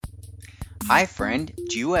Hi, friend.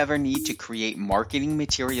 Do you ever need to create marketing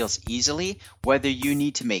materials easily? Whether you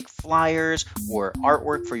need to make flyers or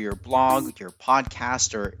artwork for your blog, your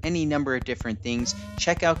podcast, or any number of different things,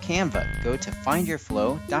 check out Canva. Go to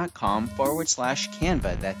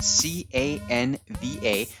findyourflow.com/Canva. That's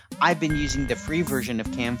CANVA. I've been using the free version of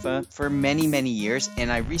Canva for many, many years,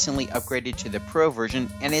 and I recently upgraded to the pro version,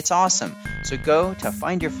 and it's awesome. So go to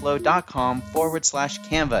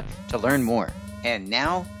findyourflow.com/Canva to learn more. And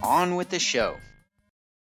now, on with the show.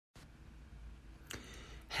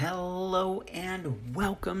 Hello and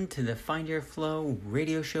welcome to the Find Your Flow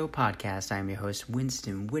radio show podcast. I'm your host,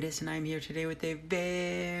 Winston Wittes, and I'm here today with a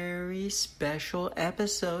very special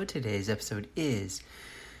episode. Today's episode is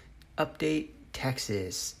Update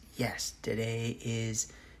Texas. Yes, today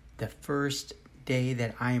is the first day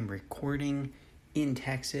that I am recording in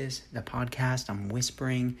Texas. The podcast, I'm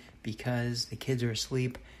whispering because the kids are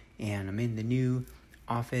asleep and I'm in the new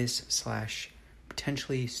office /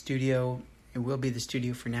 potentially studio. It will be the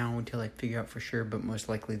studio for now until I figure out for sure, but most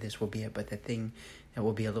likely this will be it. But the thing that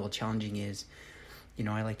will be a little challenging is,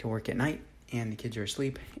 I like to work at night and the kids are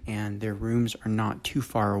asleep and their rooms are not too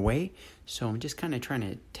far away. So I'm just kind of trying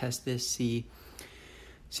to test this, see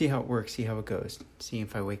how it works, see how it goes, see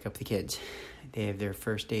if I wake up the kids. They have their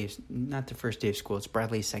first day, not the first day of school, it's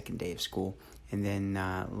Bradley's second day of school. And then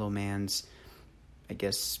little man's, I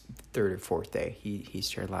guess, third or fourth day. He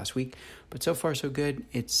started last week. But so far, so good.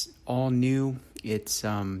 It's all new. It's,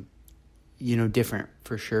 different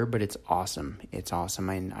for sure, but it's awesome. It's awesome.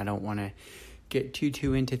 And I don't want to get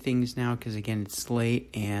too into things now because, again, it's late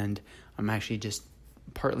and I'm actually just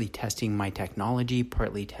partly testing my technology,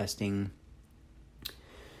 partly testing,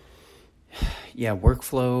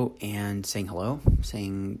 workflow and saying hello,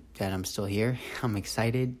 saying that I'm still here. I'm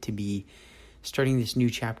excited to be starting this new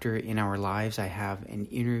chapter in our lives. I have an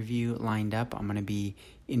interview lined up. I'm going to be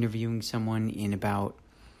interviewing someone in about,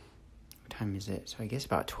 what time is it? So I guess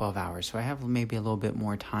about 12 hours. So I have maybe a little bit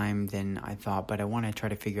more time than I thought, but I want to try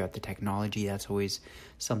to figure out the technology. That's always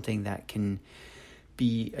something that can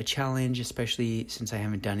be a challenge, especially since I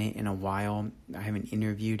haven't done it in a while. I haven't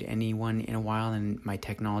interviewed anyone in a while, and my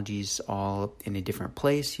technology's all in a different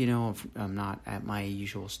place. I'm not at my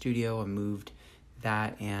usual studio. I moved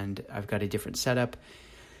that and I've got a different setup.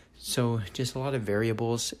 So just a lot of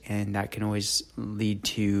variables, and that can always lead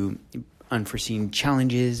to unforeseen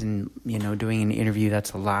challenges. And, doing an interview,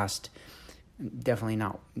 that's definitely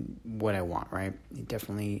not what I want, right?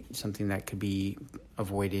 Definitely something that could be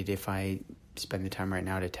avoided if I spend the time right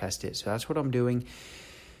now to test it. So that's what I'm doing.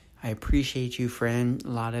 I appreciate you, friend. A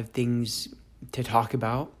lot of things to talk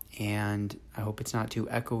about, and I hope it's not too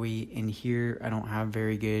echoey in here. I don't have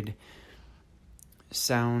very good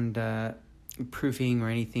sound proofing or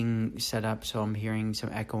anything set up, so I'm hearing some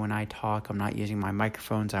echo when I talk. I'm not using my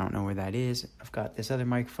microphones. I don't know where that is. I've got this other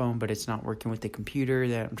microphone, but it's not working with the computer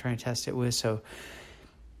that I'm trying to test it with, so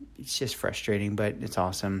it's just frustrating, but it's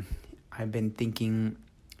awesome. I've been thinking,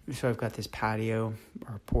 so I've got this patio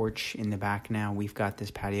or porch in the back now. We've got this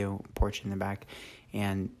patio porch in the back,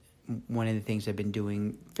 and one of the things I've been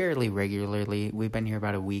doing fairly regularly, we've been here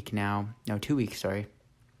about 2 weeks, sorry.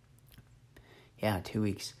 Yeah, 2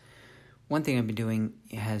 weeks. One thing I've been doing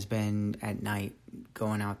has been at night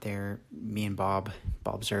going out there, me and Bob.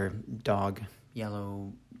 Bob's our dog,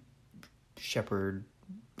 yellow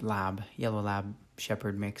lab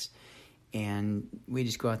shepherd mix. And we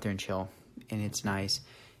just go out there and chill, and it's nice.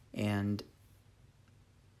 And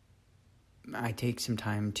I take some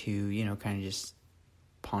time to, kind of just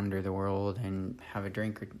ponder the world and have a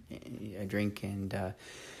drink and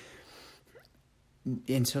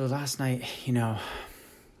so last night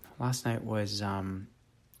was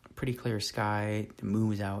pretty clear sky. The moon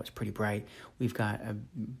was out. It's pretty bright. We've got a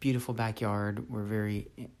beautiful backyard. We're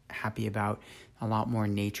very happy about a lot more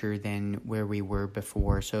nature than where we were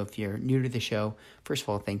before. So if you're new to the show, first of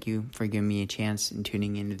all, thank you for giving me a chance and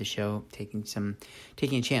tuning into the show, taking a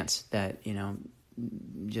chance that,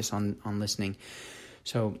 just on listening.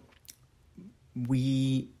 So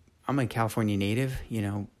I'm a California native,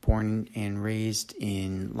 born and raised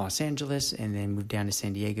in Los Angeles, and then moved down to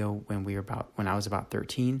San Diego when I was about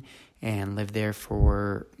 13, and lived there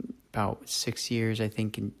for about 6 years, I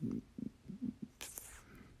think, and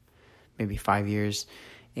maybe 5 years,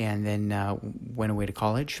 and then went away to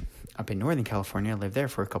college up in Northern California. I lived there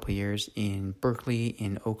for a couple of years in Berkeley,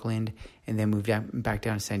 in Oakland, and then moved back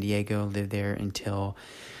down to San Diego, lived there until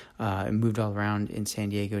I moved all around in San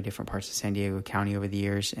Diego, different parts of San Diego County over the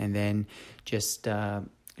years. And then just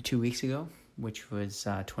 2 weeks ago, which was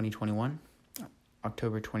 2021,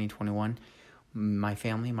 October 2021, my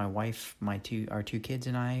family, my wife, our two kids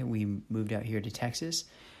and I, we moved out here to Texas.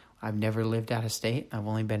 I've never lived out of state. I've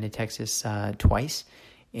only been to Texas twice,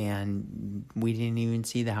 and we didn't even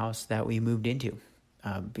see the house that we moved into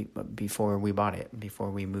before we bought it, before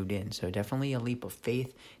we moved in. So definitely a leap of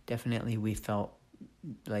faith. Definitely we felt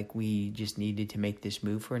like we just needed to make this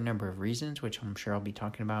move for a number of reasons, which I'm sure I'll be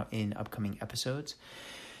talking about in upcoming episodes.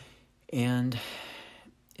 And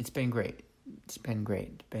it's been great. It's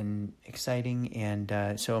been exciting.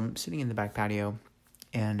 And so I'm sitting in the back patio,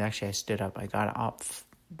 and actually I stood up. I got off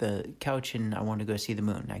the couch and I wanted to go see the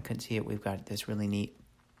moon. I couldn't see it. We've got this really neat,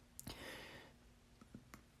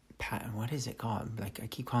 what is it called? Like, I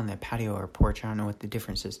keep calling that patio or porch. I don't know what the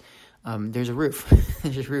difference is. There's a roof.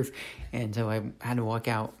 There's a roof. And so I had to walk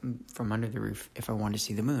out from under the roof if I wanted to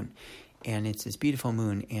see the moon. And it's this beautiful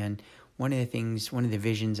moon. And one of the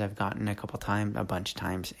visions I've gotten a bunch of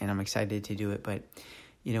times, and I'm excited to do it. But,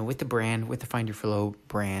 with the Find Your Flow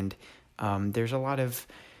brand, there's a lot of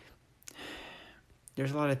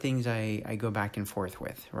things I go back and forth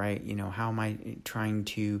with, right? How am I trying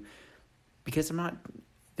to, because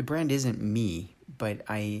the brand isn't me, but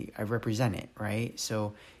I represent it, right?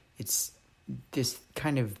 So it's this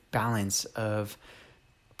kind of balance of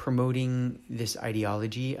promoting this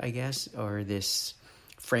ideology, I guess, or this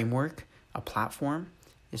framework, a platform,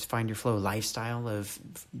 this Find Your Flow lifestyle of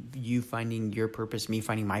you finding your purpose, me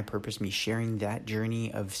finding my purpose, me sharing that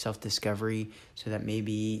journey of self-discovery, so that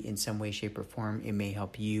maybe in some way, shape, or form, it may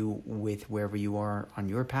help you with wherever you are on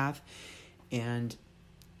your path. And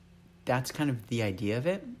that's kind of the idea of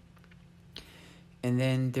it. And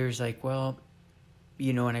then there's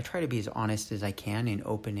and I try to be as honest as I can and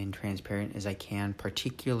open and transparent as I can,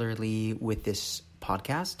 particularly with this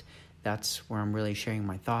podcast. That's where I'm really sharing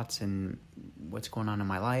my thoughts and what's going on in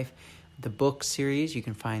my life. The book series, you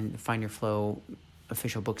can find Your Flow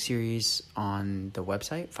official book series on the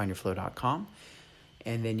website, findyourflow.com.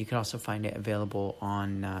 And then you can also find it available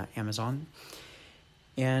on Amazon.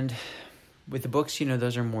 And with the books,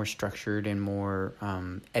 those are more structured and more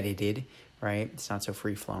edited, right? It's not so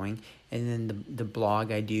free-flowing. And then the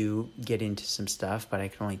blog, I do get into some stuff, but I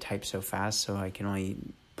can only type so fast, so I can only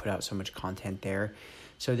put out so much content there.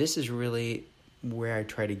 So this is really where I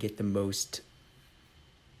try to get the most,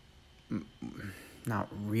 not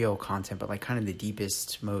real content, but like kind of the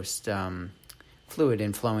deepest, most fluid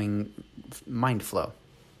and flowing mind flow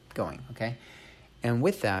going, okay? And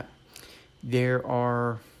with that, there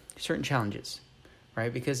are certain challenges,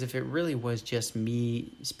 right? Because if it really was just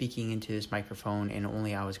me speaking into this microphone and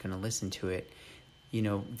only I was going to listen to it,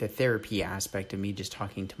 the therapy aspect of me just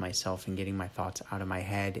talking to myself and getting my thoughts out of my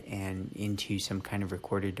head and into some kind of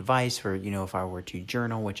recorded device, or, if I were to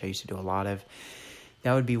journal, which I used to do a lot of,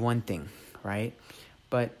 that would be one thing, right?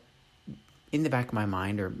 But in the back of my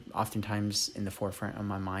mind, or oftentimes in the forefront of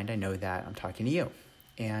my mind, I know that I'm talking to you.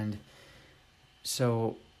 And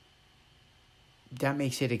so that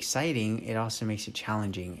makes it exciting. It also makes it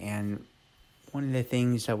challenging. And one of the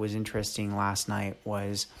things that was interesting last night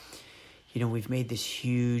was, we've made this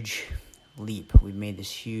huge leap. We've made this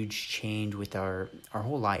huge change with our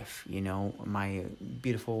whole life. My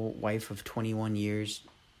beautiful wife of 21 years.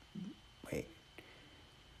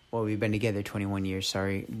 We've been together 21 years,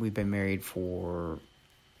 sorry. We've been married for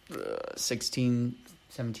 17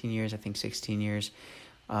 years, I think 16 years.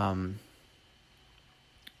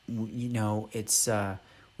 It's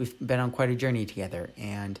we've been on quite a journey together,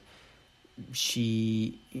 and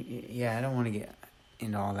I don't want to get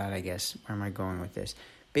into all that, I guess. Where am I going with this?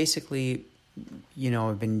 Basically,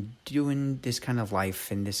 I've been doing this kind of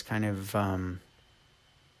life and this kind of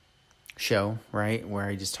show, right, where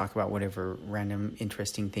I just talk about whatever random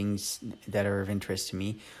interesting things that are of interest to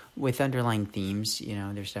me with underlying themes.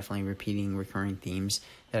 There's definitely recurring themes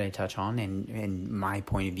that I touch on, and my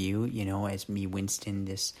point of view, as me, Winston,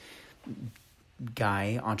 this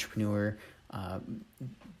guy, entrepreneur,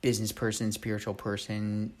 business person, spiritual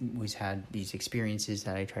person, who's had these experiences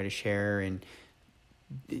that I try to share, and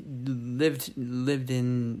lived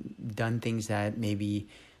and done things that maybe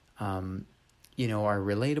are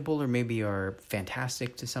relatable, or maybe are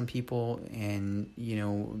fantastic to some people, and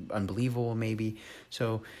unbelievable maybe.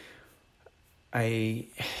 So I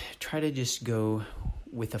try to just go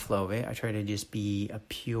with the flow of it. I try to just be a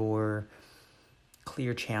pure,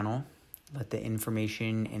 clear channel. Let the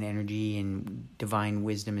information and energy and divine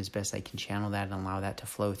wisdom as best I can channel that and allow that to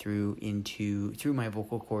flow through my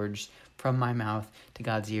vocal cords, from my mouth to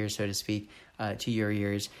God's ears, so to speak, to your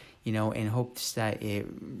ears, in hopes that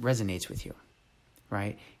it resonates with you,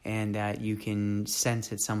 right? And that you can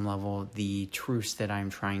sense at some level the truths that I'm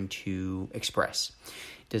trying to express.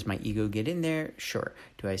 Does my ego get in there? Sure.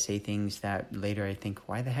 Do I say things that later I think,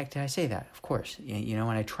 why the heck did I say that? Of course. And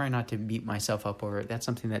I try not to beat myself up over it. That's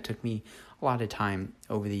something that took me a lot of time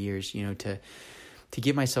over the years, to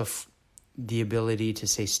give myself the ability to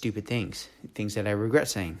say stupid things that I regret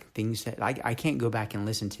saying, things that I can't go back and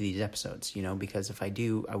listen to these episodes, because if I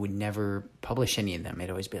do, I would never publish any of them. It'd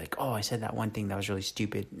always be like, oh, I said that one thing that was really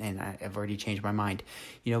stupid and I've already changed my mind,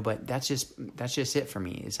 but that's just it for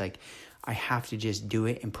me. It's like, I have to just do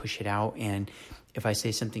it and push it out. And if I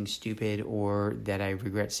say something stupid or that I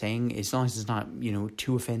regret saying, as long as it's not,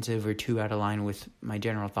 too offensive or too out of line with my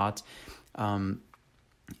general thoughts, I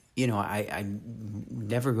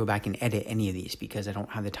never go back and edit any of these because I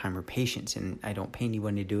don't have the time or patience, and I don't pay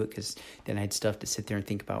anyone to do it because then I'd still have to sit there and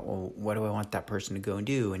think about, well, what do I want that person to go and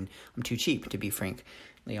do? And I'm too cheap, to be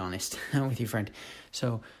frankly honest with you, friend.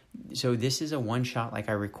 So this is a one shot. Like,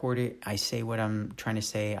 I record it, I say what I'm trying to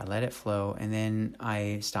say, I let it flow, and then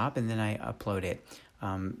I stop, and then I upload it.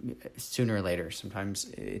 Sooner or later. Sometimes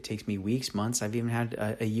it takes me weeks, months. I've even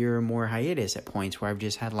had a year or more hiatus at points where I've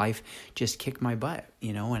just had life just kick my butt,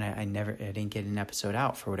 and I didn't get an episode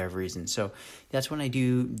out for whatever reason. So that's when I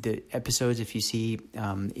do the episodes. If you see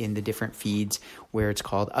in the different feeds where it's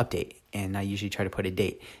called update, and I usually try to put a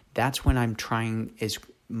date, that's when I'm trying as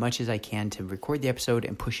much as I can to record the episode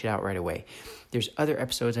and push it out right away. There's other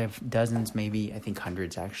episodes. I have dozens, maybe I think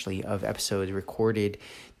hundreds actually, of episodes recorded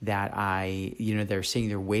that they're sitting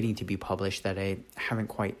there waiting to be published that I haven't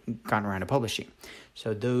quite gotten around to publishing.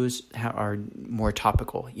 So those are more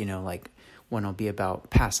topical, like one will be about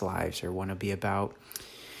past lives, or one will be about,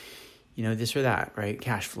 this or that, right?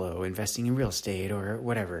 Cash flow, investing in real estate, or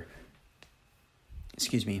whatever.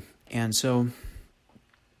 Excuse me. And so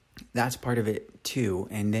that's part of it too.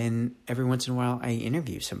 And then every once in a while I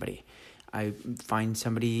interview somebody. I find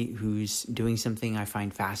somebody who's doing something I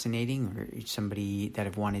find fascinating, or somebody that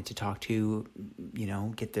I've wanted to talk to,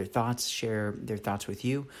 get their thoughts, share their thoughts with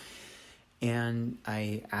you. And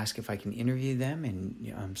I ask if I can interview them.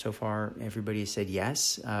 And so far, everybody has said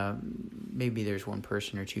yes. Maybe there's one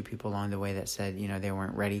person or two people along the way that said, they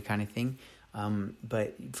weren't ready, kind of thing.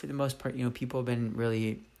 But for the most part, people have been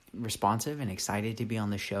really responsive and excited to be on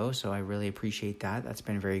the show. So I really appreciate that. That's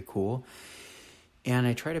been very cool. And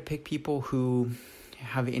I try to pick people who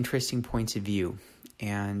have interesting points of view,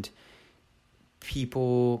 and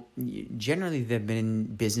people generally that have been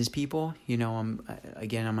business people. I'm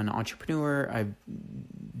an entrepreneur. I've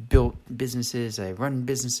built businesses. I run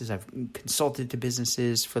businesses. I've consulted to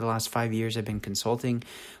businesses for the last 5 years. I've been consulting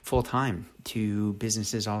full time to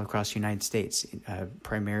businesses all across the United States,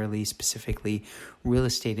 primarily, specifically real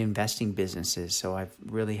estate investing businesses. So I've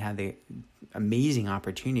really had the amazing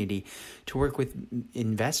opportunity to work with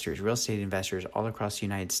investors, real estate investors all across the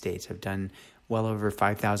United States. I've done well over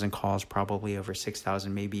 5,000 calls, probably over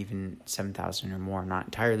 6,000, maybe even 7,000 or more. I'm not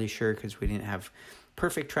entirely sure because we didn't have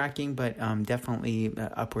perfect tracking, but definitely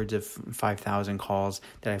upwards of 5,000 calls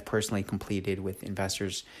that I've personally completed with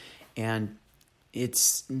investors. And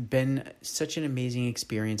it's been such an amazing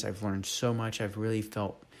experience. I've learned so much. I've really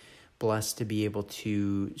felt blessed to be able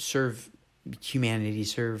to serve humanity,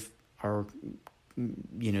 serve our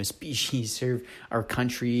species, serve our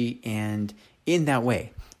country, and in that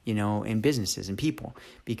way, in businesses and people,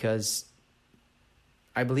 because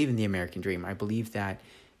I believe in the American dream. I believe that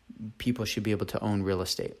people should be able to own real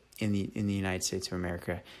estate in the United States of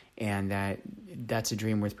America, and that's a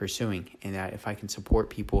dream worth pursuing. And that if I can support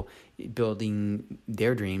people building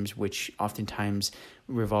their dreams, which oftentimes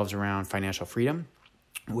revolves around financial freedom,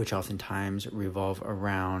 which oftentimes revolve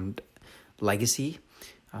around legacy,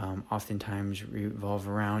 oftentimes revolve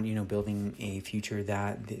around, building a future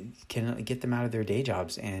that can get them out of their day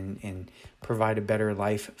jobs and provide a better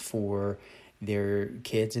life for their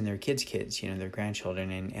kids and their kids' kids, their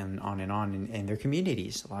grandchildren, and on and their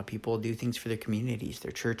communities. A lot of people do things for their communities,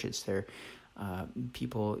 their churches, their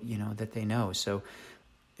people, that they know. So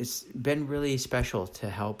it's been really special to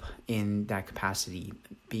help in that capacity,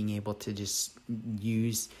 being able to just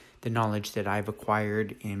use the knowledge that I've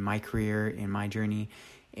acquired in my career, in my journey,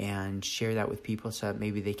 and share that with people so that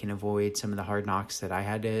maybe they can avoid some of the hard knocks that I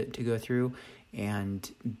had to go through, and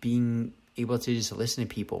being able to just listen to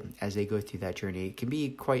people as they go through that journey. It can be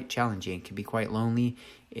quite challenging. It can be quite lonely.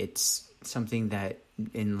 It's something that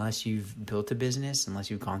unless you've built a business, unless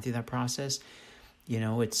you've gone through that process,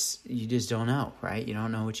 you just don't know, right? You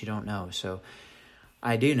don't know what you don't know. So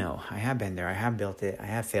I do know. I have been there. I have built it. I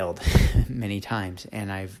have failed many times, and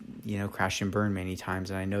I've, crashed and burned many times,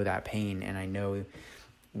 and I know that pain, and I know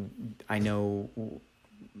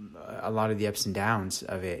a lot of the ups and downs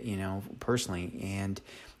of it, personally. And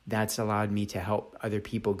that's allowed me to help other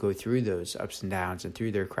people go through those ups and downs and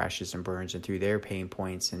through their crashes and burns and through their pain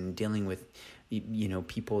points and dealing with,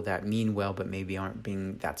 people that mean well but maybe aren't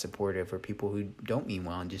being that supportive, or people who don't mean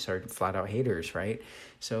well and just are flat out haters, right?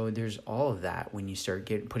 So there's all of that when you start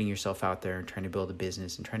putting yourself out there and trying to build a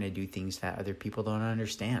business and trying to do things that other people don't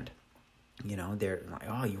understand. They're like,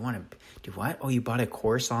 oh, you want to do what? Oh, you bought a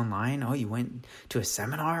course online? Oh, you went to a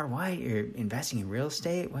seminar? What? You're investing in real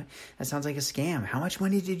estate? What? That sounds like a scam. How much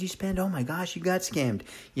money did you spend? Oh my gosh, you got scammed.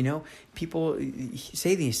 People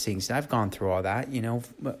say these things. I've gone through all that,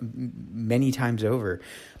 many times over.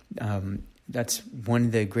 That's one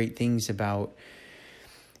of the great things about,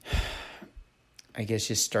 I guess,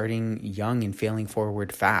 just starting young and failing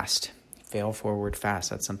forward fast. Fail forward fast.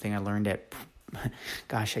 That's something I learned at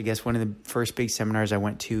I guess one of the first big seminars I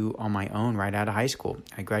went to on my own right out of high school.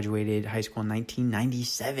 I graduated high school in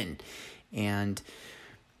 1997, and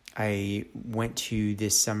I went to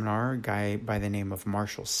this seminar, a guy by the name of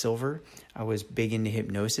Marshall Silver. I was big into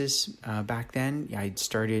hypnosis back then. I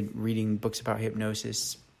started reading books about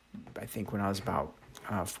hypnosis, I think, when I was about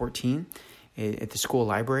 14. At the school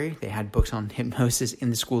library. They had books on hypnosis in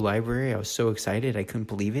the school library. I was so excited. I couldn't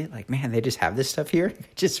believe it. Like, man, they just have this stuff here.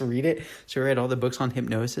 Just read it. So I read all the books on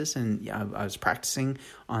hypnosis, and I was practicing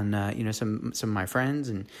on, some of my friends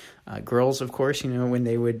and girls, of course, when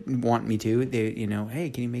they would want me to, they, hey,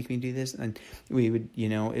 can you make me do this? And we would,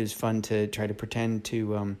 it was fun to try to pretend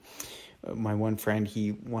to, my one friend,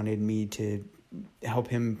 he wanted me to help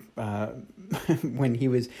him when he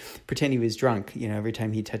was pretend he was drunk. Every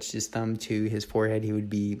time he touched his thumb to his forehead, he would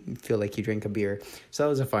feel like he drank a beer. So that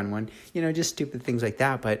was a fun one. Just stupid things like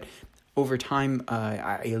that. But over time,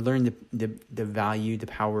 I learned the value, the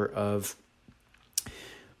power of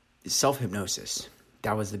self-hypnosis.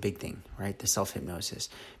 That was the big thing, right? The self-hypnosis,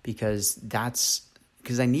 because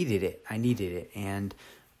I needed it. And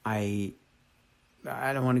I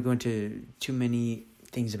don't want to go into too many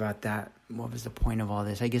things about that. What was the point of all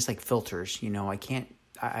this? I guess like filters, I can't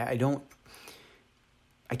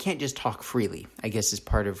just talk freely, I guess is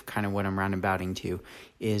part of kind of what I'm roundabouting to,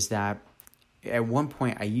 is that at one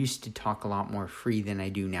point I used to talk a lot more free than I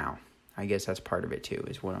do now. I guess that's part of it too,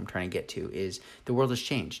 is what I'm trying to get to, is the world has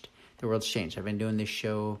changed. I've been doing this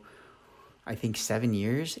show, I think 8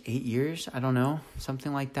 years, I don't know,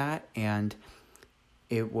 something like that. And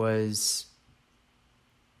it was,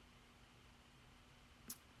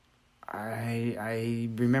 I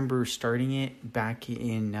remember starting it back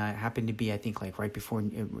in, happened to be, I think, like right before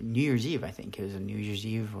New Year's Eve. I think it was a New Year's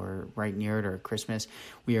Eve or right near it, or Christmas.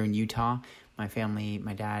 We were in Utah. My family,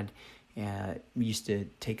 my dad used to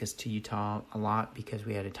take us to Utah a lot because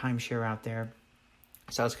we had a timeshare out there.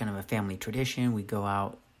 So it was kind of a family tradition. We'd go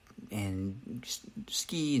out and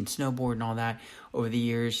ski and snowboard and all that. Over the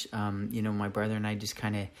years, my brother and I just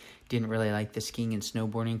kind of didn't really like the skiing and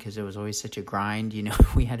snowboarding because it was always such a grind.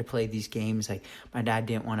 We had to play these games. Like, my dad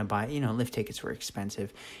didn't want to buy, lift tickets were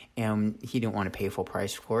expensive, and he didn't want to pay full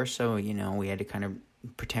price, of course. So, we had to kind of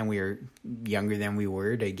pretend we were younger than we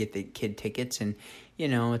were to get the kid tickets. And,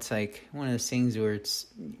 it's like one of those things where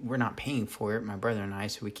we're not paying for it, my brother and I,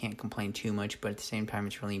 so we can't complain too much, but at the same time,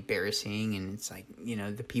 it's really embarrassing. And it's like,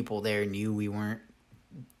 the people there knew we weren't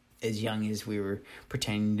as young as we were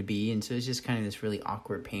pretending to be. And so it's just kind of this really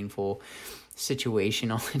awkward, painful situation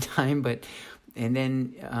all the time. And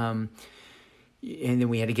then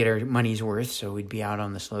we had to get our money's worth. So we'd be out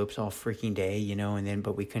on the slopes all freaking day,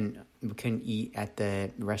 but we couldn't eat at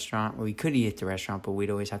the restaurant. Well, we could eat at the restaurant, but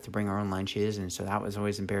we'd always have to bring our own lunches. And so that was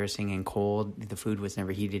always embarrassing and cold. The food was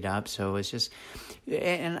never heated up. So it's just,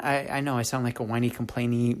 and I know I sound like a whiny,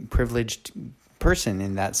 complaining, privileged person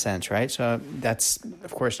in that sense, right? So that's,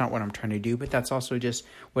 of course, not what I'm trying to do, but that's also just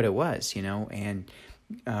what it was, and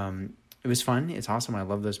it was fun. It's awesome. I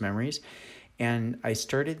love those memories. And I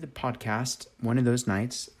started the podcast one of those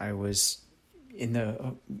nights. I was in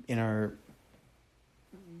our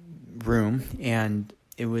room, and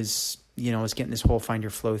it was, I was getting this whole Find Your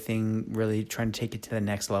Flow thing, really trying to take it to the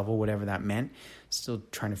next level, whatever that meant. Still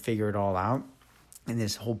trying to figure it all out. And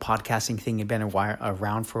this whole podcasting thing had been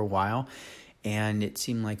around for a while. And it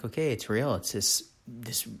seemed like, okay, it's real. It's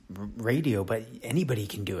this radio, but anybody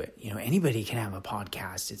can do it. Anybody can have a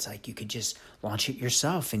podcast. It's like you could just launch it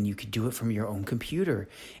yourself, and you could do it from your own computer,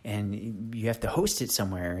 and you have to host it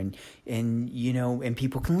somewhere, and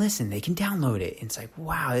people can listen. They can download it. And it's like,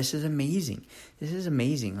 wow, this is amazing.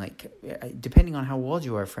 Like, depending on how old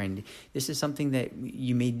you are, friend, this is something that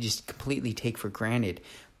you may just completely take for granted.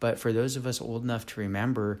 But for those of us old enough to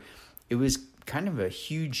remember, it was kind of a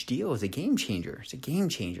huge deal. It was a game changer. It's a game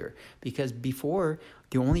changer because before,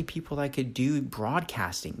 the only people that could do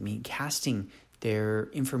broadcasting, casting their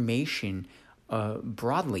information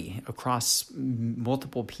broadly across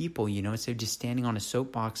multiple people, instead of just standing on a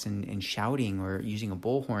soapbox and shouting or using a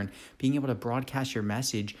bullhorn, being able to broadcast your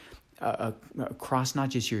message across not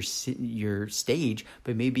just your stage,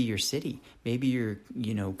 but maybe your city, maybe your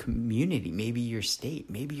community, maybe your state,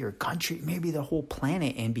 maybe your country, maybe the whole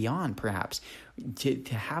planet and beyond, perhaps,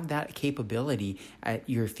 to have that capability at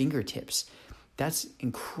your fingertips. That's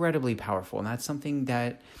incredibly powerful, and that's something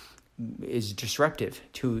that is disruptive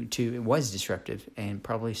it was disruptive and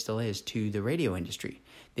probably still is to the radio industry.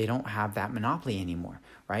 They don't have that monopoly anymore,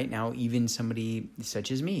 right? Now, even somebody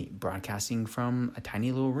such as me, broadcasting from a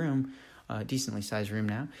tiny little room, decently sized room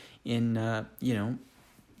now, in, your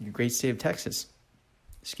great state of Texas,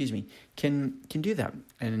 can do that.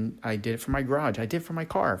 And I did it from my garage. I did it from my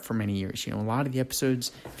car for many years. A lot of the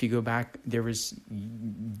episodes, if you go back, there was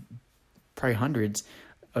probably hundreds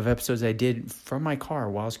of episodes I did from my car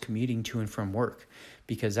while I was commuting to and from work,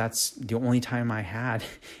 because that's the only time I had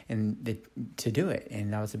to do it.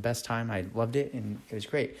 And that was the best time. I loved it, and it was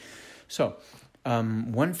great. So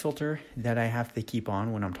one filter that I have to keep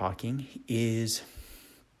on when I'm talking is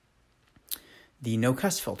the no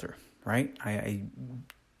cuss filter, right? I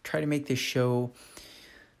try to make this show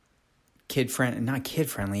not kid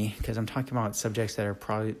friendly, because I'm talking about subjects that are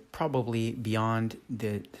probably beyond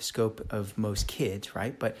the scope of most kids,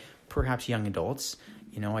 right? But perhaps young adults.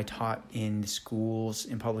 I taught in schools,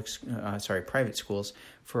 in private schools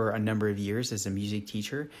for a number of years as a music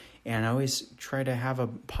teacher, and I always try to have a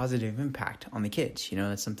positive impact on the kids.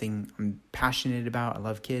 That's something I'm passionate about. I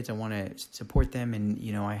love kids. I want to support them, and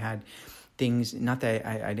I had things, not that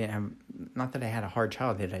I had a hard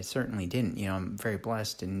childhood. I certainly didn't. I'm very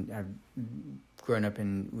blessed, and I've grown up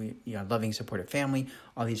in a loving, supportive family,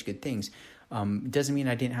 all these good things. It doesn't mean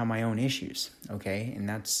I didn't have my own issues, okay? And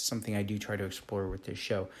that's something I do try to explore with this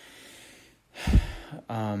show.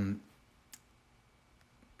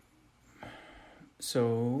 So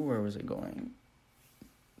where was it going?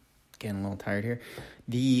 Getting a little tired here.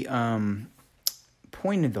 The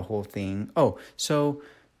point of the whole thing. So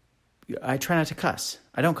I try not to cuss.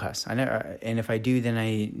 I don't cuss. I never, and if I do,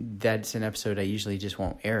 then that's an episode I usually just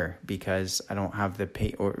won't air, because I don't have the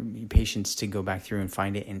patience to go back through and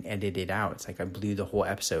find it and edit it out. It's like I blew the whole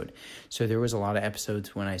episode. So there was a lot of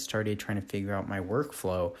episodes when I started trying to figure out my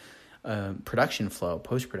workflow, production flow,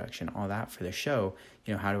 post-production, all that for the show.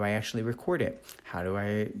 How do I actually record it?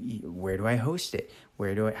 Where do I host it?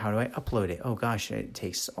 How do I upload it? Oh gosh, it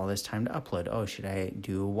takes all this time to upload. Oh, should I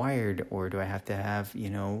do a wired, or do I have to have,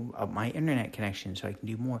 my internet connection so I can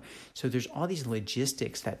do more? So there's all these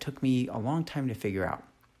logistics that took me a long time to figure out.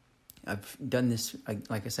 I've done this,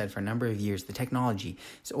 like I said, for a number of years. The technology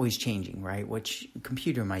is always changing, right? Which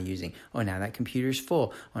computer am I using? Oh, now that computer's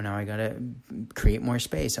full. Oh, now I got to create more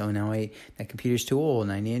space. Oh, now that computer's too old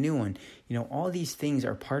and I need a new one. All these things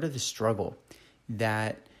are part of the struggle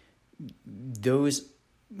that those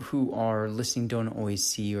who are listening don't always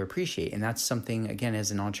see or appreciate. And that's something, again, as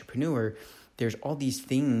an entrepreneur, there's all these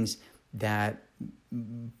things that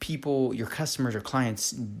people, your customers or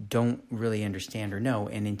clients, don't really understand or know.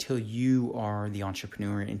 And until you are the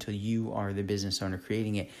entrepreneur, until you are the business owner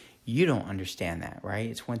creating it, you don't understand that, right?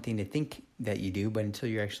 It's one thing to think that you do, but until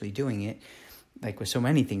you're actually doing it, like with so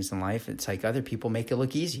many things in life, it's like other people make it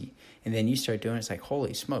look easy. And then you start doing it, it's like,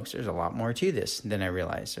 holy smokes, there's a lot more to this than I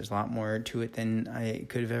realized. There's a lot more to it than I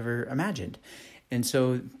could have ever imagined. And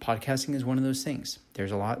so podcasting is one of those things.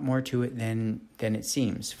 There's a lot more to it than it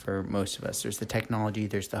seems for most of us. There's the technology,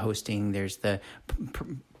 there's the hosting, there's the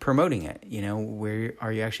promoting it. Where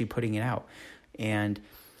are you actually putting it out? And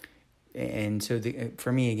so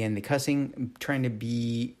for me, again, the cussing, I'm trying to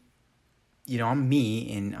be, I'm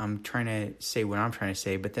me, and I'm trying to say what I'm trying to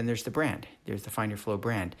say. But then there's the brand. There's the Find Your Flow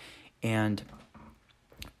brand, and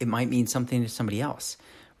it might mean something to somebody else,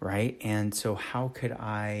 right? And so how could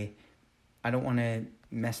I don't want to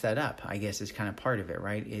mess that up, I guess, is kind of part of it,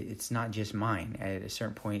 right? It's not just mine. At a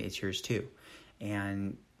certain point, it's yours too.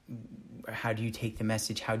 And how do you take the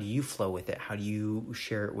message? How do you flow with it? How do you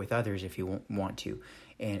share it with others if you want to?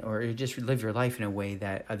 Or just live your life in a way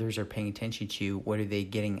that others are paying attention to. What are they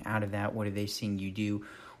getting out of that? What are they seeing you do?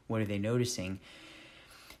 What are they noticing?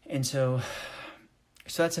 And so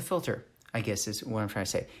that's a filter, I guess, is what I'm trying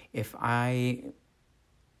to say.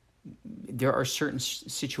 There are certain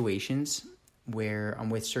situations where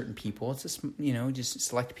I'm with certain people. It's just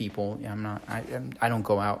select people. I don't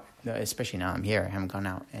go out, especially now I'm here. I haven't gone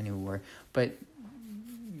out anywhere. But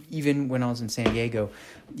even when I was in San Diego,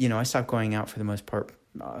 I stopped going out for the most part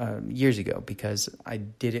years ago, because I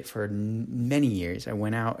did it for many years. I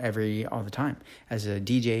went out all the time as a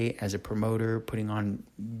DJ, as a promoter, putting on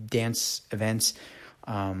dance events,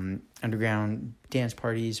 underground dance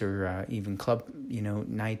parties, or even club,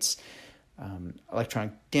 nights,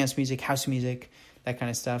 electronic dance music, house music, that kind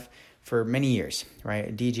of stuff for many years, right?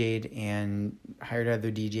 I DJ'd and hired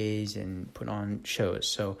other DJs and put on shows.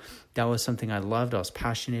 So that was something I loved. I was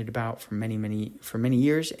passionate about for many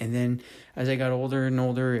years. And then as I got older and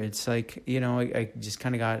older, it's like, I just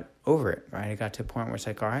kind of got over it, right? I got to a point where it's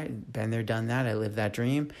like, all right, been there, done that. I lived that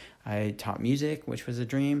dream. I taught music, which was a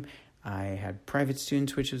dream. I had private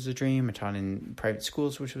students, which was a dream. I taught in private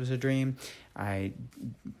schools, which was a dream. I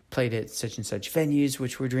played at such and such venues,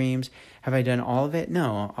 which were dreams. Have I done all of it?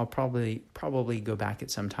 No, I'll probably go back at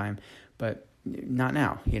some time, but not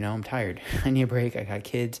now. I'm tired. I need a break. I got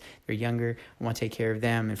kids. They're younger. I want to take care of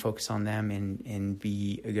them and focus on them and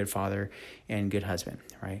be a good father and good husband,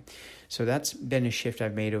 right? So that's been a shift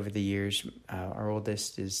I've made over the years. Our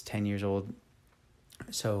oldest is 10 years old.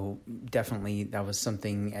 So definitely that was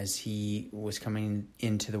something, as he was coming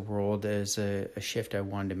into the world, as a shift I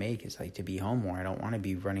wanted to make, is like to be home more. I don't want to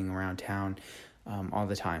be running around town all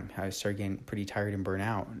the time. I started getting pretty tired and burnt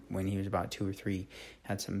out when he was about 2 or 3,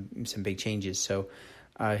 had some big changes. So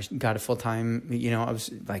I got a full-time, I was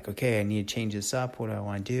like, okay, I need to change this up. What do I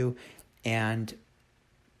want to do? And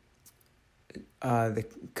the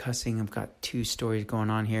cussing, I've got 2 stories going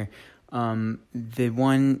on here. The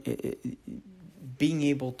one... being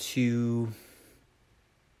able to,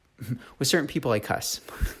 with certain people I cuss.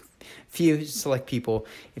 Few select people,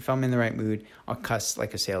 if I'm in the right mood, I'll cuss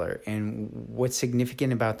like a sailor. And what's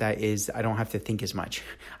significant about that is I don't have to think as much.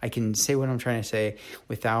 I can say what I'm trying to say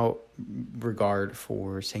without regard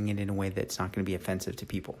for saying it in a way that's not going to be offensive to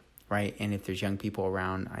people, right? And if there's young people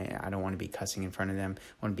around, I don't want to be cussing in front of them.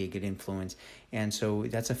 I want to be a good influence. And so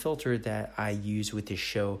that's a filter that I use with this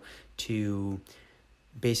show to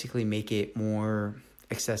basically make it more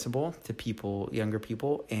accessible to people, younger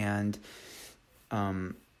people. And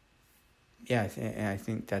I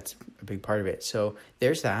think that's a big part of it. So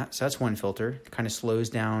there's that. So that's one filter. It kind of slows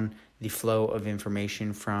down the flow of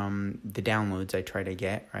information from the downloads I try to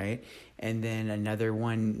get, right? And then another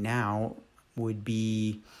one now would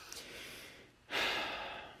be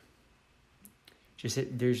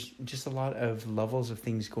there's just a lot of levels of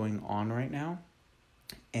things going on right now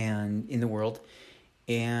and in the world.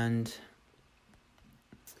 And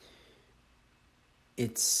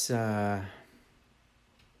it's it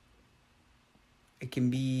can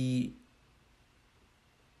be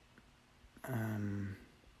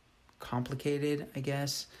complicated, I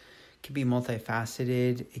guess. It could be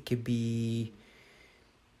multifaceted. It could be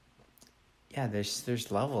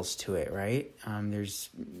there's levels to it, right? There's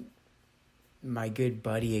my good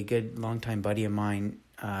buddy, a good longtime buddy of mine,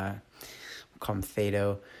 we'll call him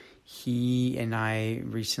Thado. He and I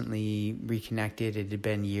recently reconnected. It had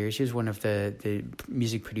been years. He was one of the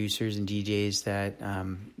music producers and DJs that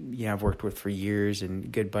I've worked with for years, and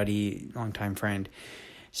good buddy, longtime friend.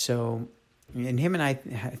 So, and him and I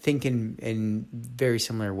think in very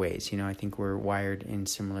similar ways. I think we're wired in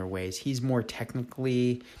similar ways. He's more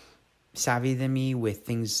technically savvy than me with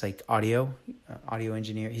things like audio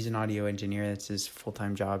engineer. He's an audio engineer. That's his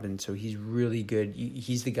full-time job. And so he's really good.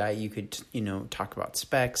 He's the guy you could, talk about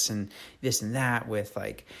specs and this and that with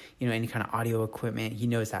any kind of audio equipment. He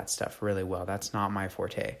knows that stuff really well. That's not my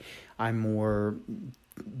forte. I'm more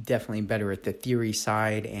definitely better at the theory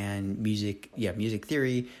side and music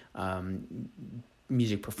theory,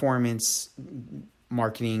 music performance,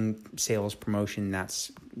 marketing, sales, promotion.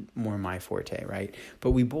 That's more my forte, right?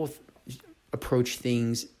 But we both approach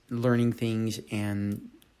things, learning things, and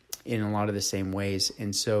in a lot of the same ways.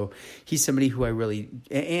 And so he's somebody who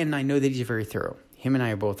and I know that he's very thorough. Him and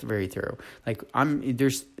I are both very thorough.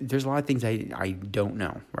 There's a lot of things I don't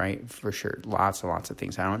know, right? For sure. Lots and lots of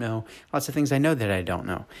things I don't know. Lots of things I know that I don't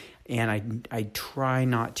know. And I try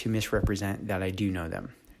not to misrepresent that I do know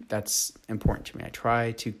them. That's important to me. I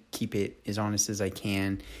try to keep it as honest as I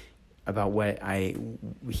can about what I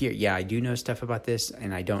hear. Yeah, I do know stuff about this,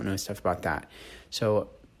 and I don't know stuff about that. So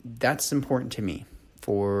that's important to me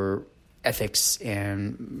for ethics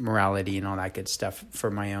and morality and all that good stuff for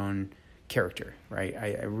my own character, right?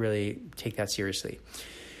 I really take that seriously.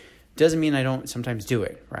 Doesn't mean I don't sometimes do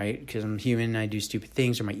it, right? Because I'm human and I do stupid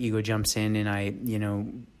things, or my ego jumps in and I,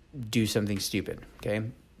 do something stupid, okay?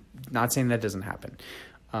 Not saying that doesn't happen.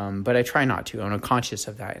 But I try not to. I'm conscious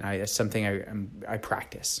of that, and it's something I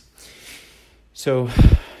practice. So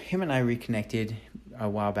him and I reconnected a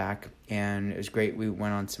while back, and it was great. We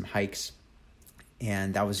went on some hikes,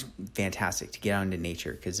 And that was fantastic to get out into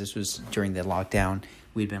nature, because this was during the lockdown.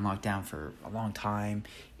 We'd been locked down for a long time,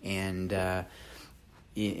 and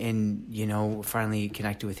finally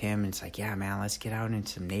connected with him, and it's like, yeah, man, let's get out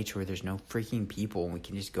into some nature where there's no freaking people, and we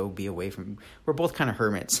can just go be away from. We're both kind of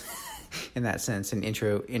hermits in that sense, and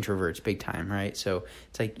introverts big time, right? So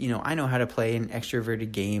it's like, I know how to play an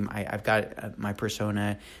extroverted game. I've got my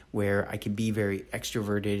persona where I can be very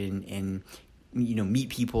extroverted and meet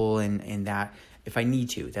people and that if I need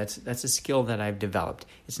to. That's a skill that I've developed.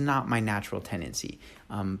 It's not my natural tendency.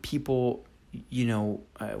 People,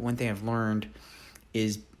 one thing I've learned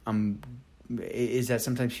is that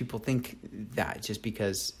sometimes people think that just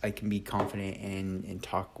because I can be confident and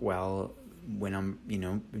talk well when I'm,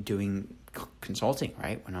 doing consulting,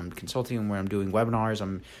 right? When I'm consulting and when I'm doing webinars,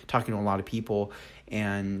 I'm talking to a lot of people.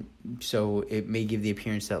 And so it may give the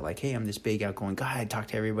appearance that like, hey, I'm this big outgoing guy, I talk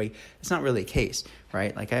to everybody. It's not really the case,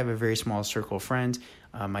 right? Like I have a very small circle of friends,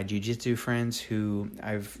 my jiu-jitsu friends who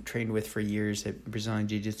I've trained with for years at Brazilian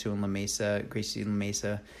Jiu-Jitsu in La Mesa, Gracie La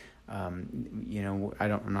Mesa. I'm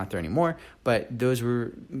not there anymore, but those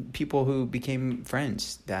were people who became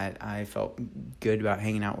friends that I felt good about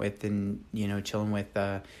hanging out with and, chilling with.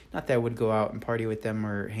 Not that I would go out and party with them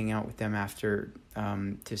or hang out with them after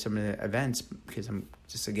to some of the events, because I'm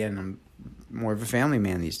more of a family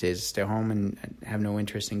man these days. I stay home and have no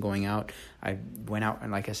interest in going out. I went out,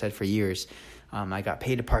 and like I said, for years. I got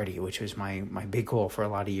paid to party, which was my big goal for a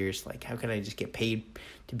lot of years. Like, how could I just get paid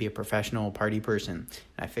to be a professional party person?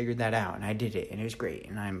 And I figured that out, and I did it, and it was great.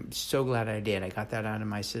 And I'm so glad I did. I got that out of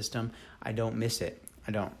my system. I don't miss it.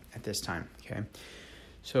 I don't at this time, okay?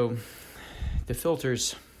 So the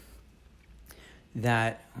filters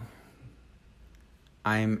that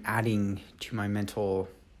I'm adding to my mental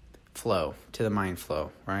flow, to the mind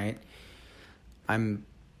flow, right?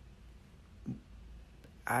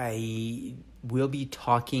 I will be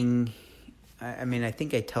talking. I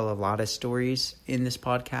think I tell a lot of stories in this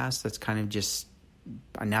podcast. That's kind of just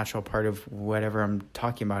a natural part of whatever I'm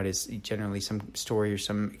talking about, is generally some story or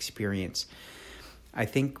some experience. I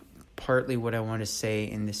think partly what I want to say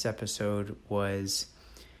in this episode was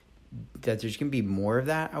that there's going to be more of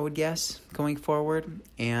that, I would guess, going forward.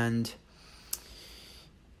 And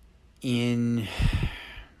in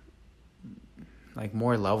like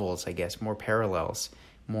more levels, I guess, more parallels,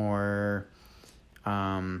 more,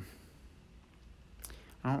 I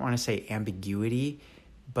don't want to say ambiguity,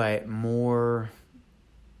 but more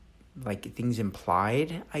like things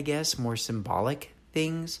implied, I guess, more symbolic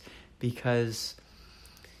things, because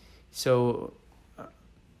so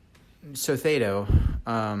Thedo,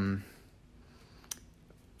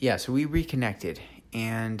 so we reconnected,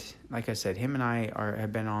 and like I said, him and I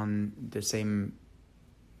have been on the same.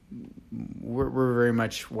 We're very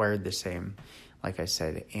much wired the same, like I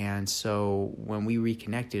said. And so when we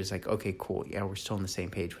reconnected, it's like, okay, cool. Yeah, we're still on the same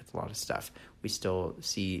page with a lot of stuff. We still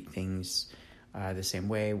see things the same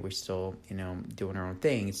way. We're still, doing our own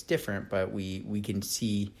thing. It's different, but we can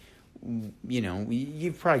see,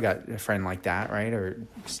 you've probably got a friend like that, right? Or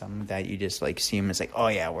some that you just like see them. It's like, oh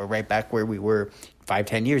yeah, we're right back where we were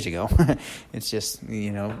 5-10 years ago. It's just,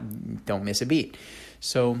 don't miss a beat.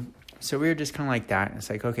 So we were just kind of like that. It's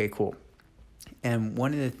like, okay, cool. And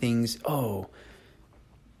one of the things,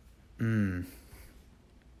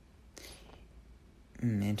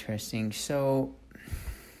 interesting. So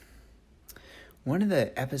one of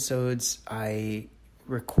the episodes I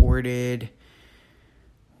recorded,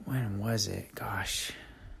 when was it? Gosh,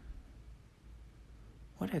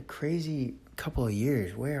 what a crazy couple of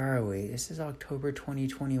years. Where are we? This is October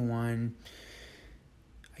 2021.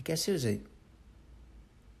 I guess it was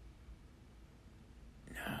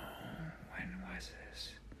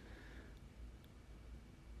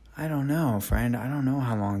I don't know, friend. I don't know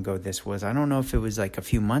how long ago this was. I don't know if it was like a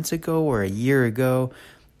few months ago or a year ago.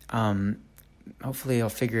 Hopefully I'll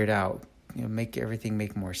figure it out. Make everything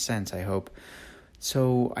make more sense, I hope.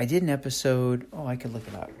 So I did an episode. Oh, I could look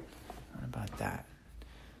it up. What about that?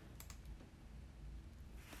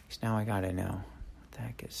 Because now I gotta know what the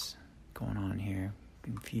heck is going on here.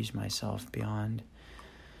 Confuse myself beyond,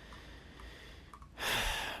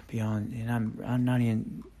 and I'm not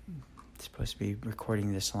even supposed to be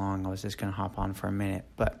recording this long. I was just going to hop on for a minute,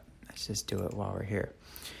 but let's just do it while we're here.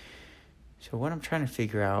 So what I'm trying to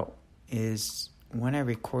figure out is, when I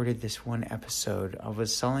recorded this one episode, I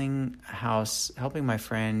was selling a house, helping my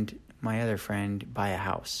other friend buy a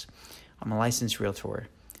house. I'm a licensed realtor,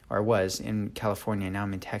 or I was in California. Now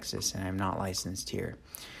I'm in Texas, and I'm not licensed here.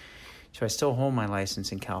 So I still hold my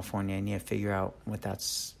license in California. I need to figure out what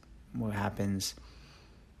happens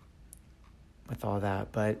with all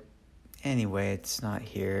that. But Anyway, it's not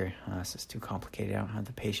here. This is too complicated. I don't have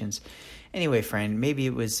the patience. Anyway, friend, maybe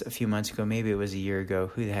it was a few months ago. Maybe it was a year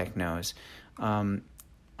ago. Who the heck knows? It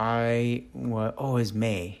was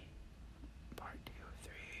May. Part 2 of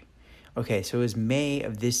 3. Okay, so it was May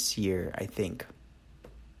of this year, I think.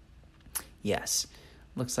 Yes.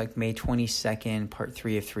 Looks like May 22nd, part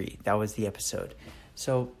 3 of 3. That was the episode.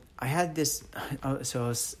 So I had this, so I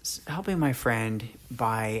was helping my friend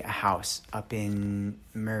buy a house up in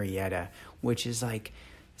Marietta, which is like,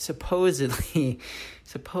 supposedly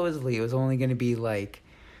it was only going to be like,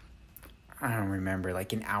 I don't remember,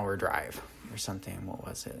 like an hour drive or something. What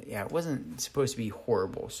was it? Yeah, it wasn't supposed to be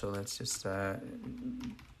horrible. So let's just, Marietta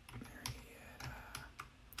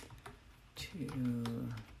to...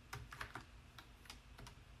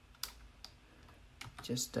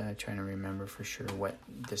 Just trying to remember for sure what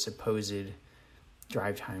the supposed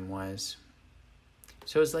drive time was.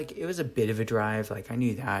 So it was a bit of a drive. Like I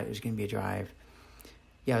knew that it was going to be a drive.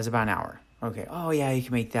 Yeah, it was about an hour. Okay. Oh yeah, you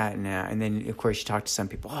can make that. And then of course you talk to some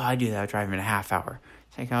people. Oh, I do that driving in a half hour.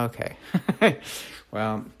 It's like, okay.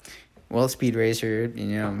 Well, speed racer,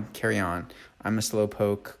 carry on. I'm a slow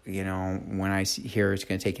poke, when I hear it's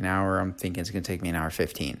going to take an hour, I'm thinking it's going to take me an hour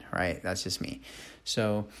 15, right? That's just me.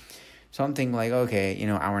 So something like, okay,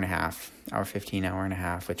 hour and a half, hour 15, hour and a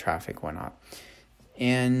half with traffic, whatnot.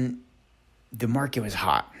 And the market was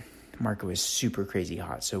hot. The market was super crazy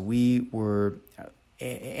hot. So we were,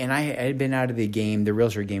 and I had been out of the game, the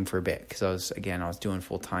realtor game for a bit, because I was doing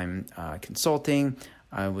full-time consulting.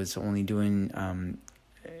 I was only doing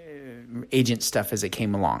agent stuff as it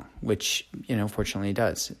came along, which, fortunately it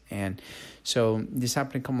does. And so this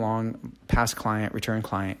happened to come along, past client, return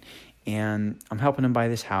client, and I'm helping him buy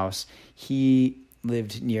this house. He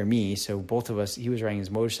lived near me, so both of us, he was riding his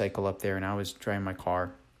motorcycle up there and I was driving my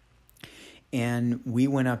car. And we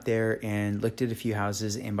went up there and looked at a few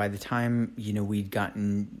houses, and by the time, we'd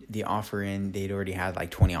gotten the offer in, they'd already had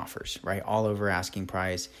like 20 offers, right? All over asking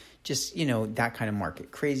price. Just, that kind of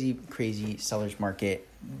market. Crazy seller's market.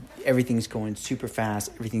 Everything's going super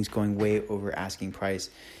fast. Everything's going way over asking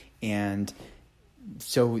price. And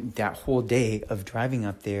so that whole day of driving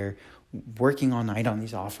up there, working all night on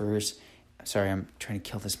these offers. Sorry, I'm trying to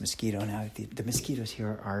kill this mosquito now. The mosquitoes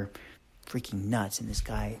here are freaking nuts. And this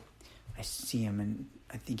guy, I see him and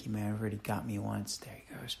I think he may have already got me once. There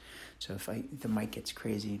he goes. So if the mic gets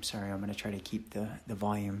crazy, I'm sorry. I'm going to try to keep the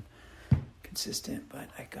volume consistent, but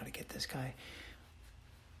I got to get this guy.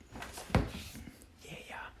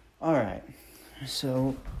 Yeah. All right.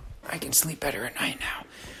 So I can sleep better at night now.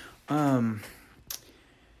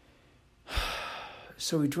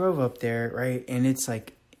 So we drove up there, right? And it's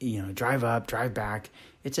like, drive up, drive back.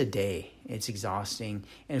 It's a day. It's exhausting.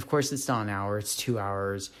 And of course, it's not an hour. It's 2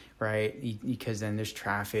 hours, right? Because then there's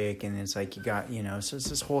traffic and it's like you got, so it's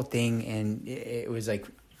this whole thing. And it was like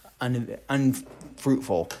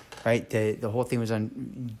unfruitful, right? The whole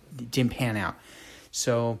thing didn't pan out.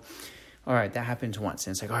 So, all right, that happens once.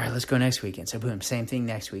 And it's like, all right, let's go next weekend. So boom, same thing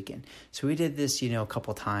next weekend. So we did this, a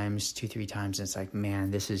couple times, 2-3 times. And it's like,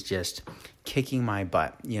 man, this is just kicking my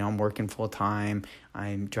butt. I'm working full time.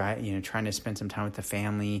 I'm trying to spend some time with the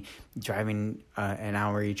family, driving an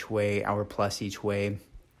hour each way, hour plus each way.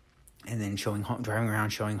 And then driving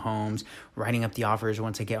around, showing homes, writing up the offers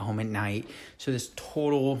once I get home at night. So this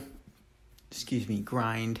total,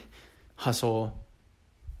 grind, hustle.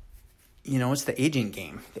 It's the agent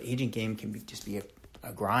game. The agent game can just be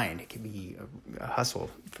a grind. It can be a hustle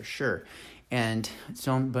for sure. And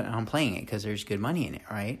so, but I'm playing it because there's good money in it,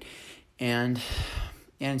 right? And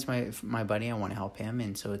it's my buddy. I want to help him,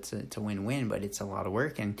 and so it's a win-win. But it's a lot of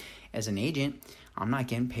work. And as an agent, I'm not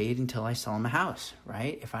getting paid until I sell him a house,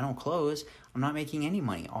 right? If I don't close, I'm not making any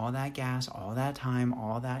money. All that gas, all that time,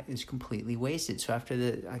 all that is completely wasted. So after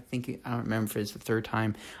I don't remember if it's the third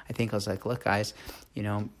time, I think I was like, look, guys,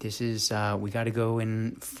 this is, we got to go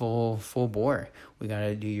in full bore. We got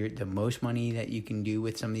to do the most money that you can do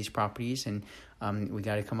with some of these properties. And we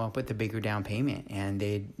got to come up with a bigger down payment. And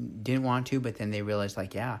they didn't want to, but then they realized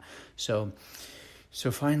like, yeah. So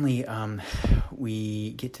finally,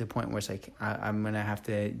 we get to the point where it's like, I'm going to have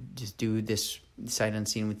to just do this sight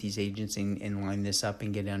unseen with these agents and line this up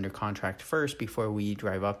and get it under contract first before we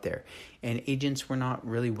drive up there. And agents were not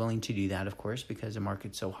really willing to do that, of course, because the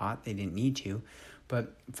market's so hot, they didn't need to.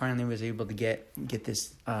 But finally was able to get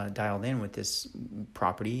this dialed in with this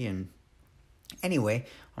property. And anyway,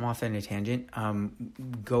 I'm off on a tangent.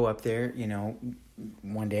 Go up there,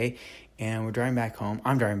 one day, and we're driving back home.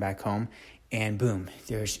 I'm driving back home. And boom,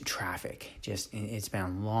 there's traffic. It's been a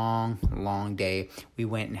long day. We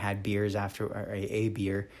went and had beers after, or a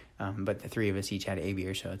beer, but the three of us each had a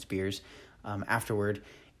beer, so it's beers afterward.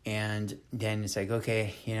 And then it's like,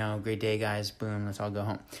 okay, great day, guys. Boom, let's all go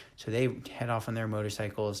home. So they head off on their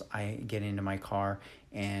motorcycles. I get into my car,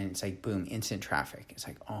 and it's like, boom, instant traffic. It's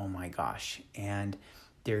like, oh my gosh. And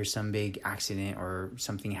there's some big accident or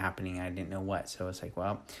something happening. I didn't know what. So it's like,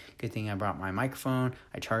 well, good thing I brought my microphone.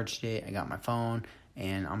 I charged it. I got my phone,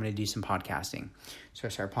 and I'm going to do some podcasting. So I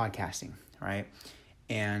start podcasting, right?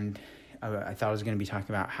 And I thought I was going to be talking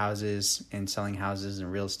about houses and selling houses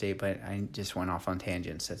and real estate, but I just went off on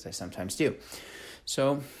tangents, as I sometimes do.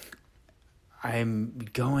 So I'm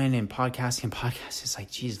going and podcasting. It's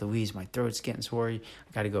like, geez Louise, my throat's getting sore. I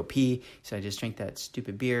got to go pee. So I just drank that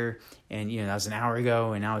stupid beer, and that was an hour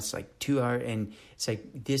ago, and now it's like 2 hours. And it's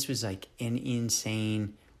like, this was like an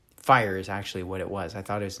insane fire is actually what it was. I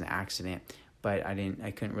thought it was an accident, but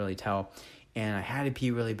I couldn't really tell. And I had to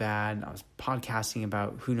pee really bad. I was podcasting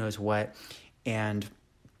about who knows what. And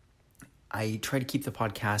I try to keep the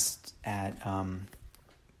podcast at,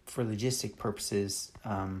 for logistic purposes,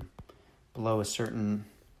 below a certain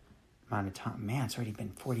amount of time. Man, it's already been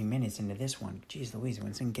 40 minutes into this one. Jeez Louise,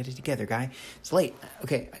 Winston, get it together, guy. It's late.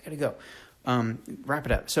 Okay, I gotta go. Wrap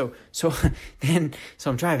it up. So I'm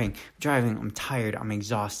driving, I'm tired, I'm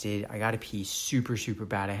exhausted, I gotta pee super, super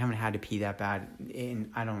bad. I haven't had to pee that bad, and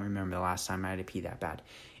I don't remember the last time I had to pee that bad.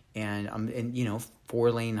 And I'm in,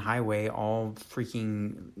 4-lane highway, all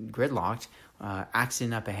freaking gridlocked,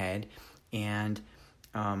 accident up ahead, and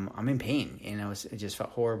I'm in pain, and it just felt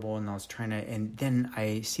horrible, and I was trying to, and then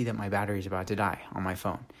I see that my battery is about to die on my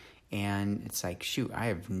phone, and it's like, shoot, I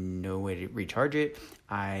have no way to recharge it.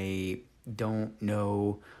 I don't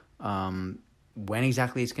know when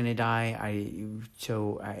exactly it's going to die.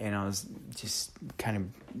 And I was just kind of,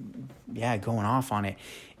 going off on it.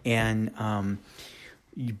 And,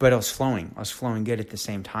 but I was flowing good at the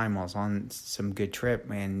same time. I was on some good trip,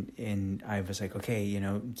 and I was like, okay,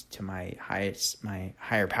 to my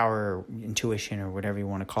higher power or intuition or whatever you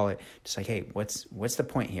want to call it, just like, hey, what's the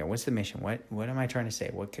point here? What's the mission? What am I trying to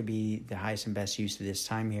say? What could be the highest and best use of this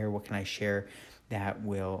time here? What can I share that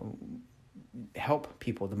will help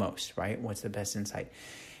people the most, right? What's the best insight?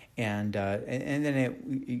 And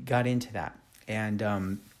then it got into that.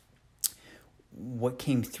 And what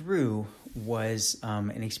came through was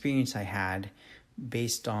an experience I had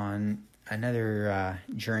based on another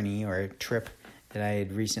journey or trip that I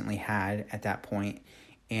had recently had at that point.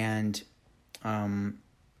 And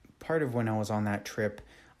part of when I was on that trip,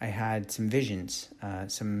 I had some visions,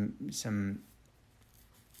 some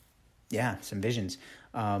visions.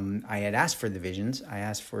 I had asked for the visions. I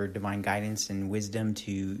asked for divine guidance and wisdom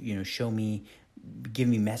to, show me, give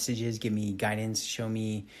me messages, give me guidance, show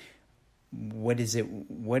me what is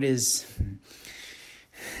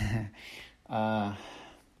I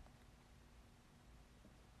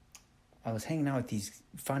was hanging out with these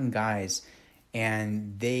fun guys,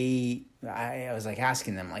 and I was like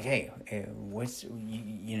asking them, like, hey, what's, I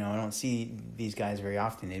don't see these guys very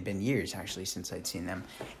often. It had been years actually since I'd seen them.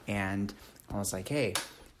 And I was like, hey,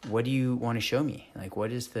 what do you want to show me? Like,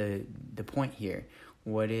 what is the point here?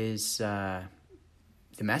 What is the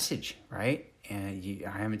message, right? And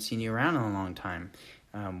I haven't seen you around in a long time.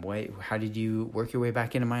 How did you work your way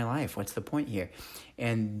back into my life? What's the point here?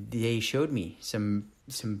 And they showed me some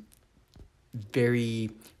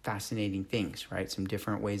very fascinating things, right? Some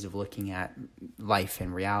different ways of looking at life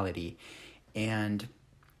and reality. And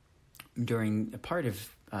during a part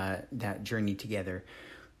of that journey together,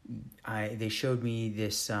 they showed me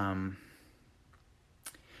this some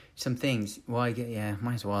things. Well,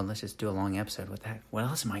 might as well. Let's just do a long episode with that. What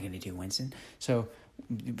else am I going to do, Winston? So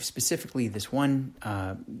specifically, this one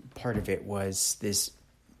part of it was this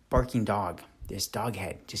barking dog. This dog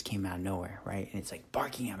head just came out of nowhere, right? And it's like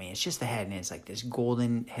barking at me. It's just the head, and it's like this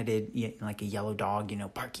golden-headed, like a yellow dog,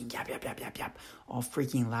 barking, yap, yap, yap, yap, yap, all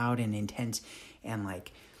freaking loud and intense, and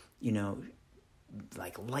like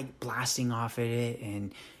light blasting off at it,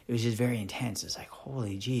 and it was just very intense. It's like,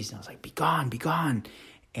 holy jeez. And I was like, be gone, be gone.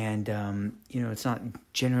 And, it's not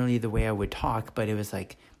generally the way I would talk, but it was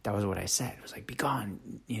like, that was what I said. It was like, be gone,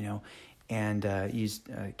 and used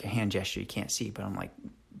a hand gesture you can't see, but I'm like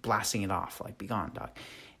blasting it off, like, be gone, dog.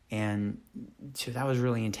 And so that was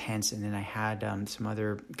really intense. And then I had some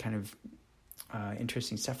other kind of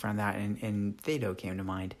interesting stuff around that, and Thedo came to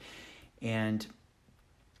mind. And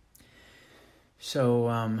so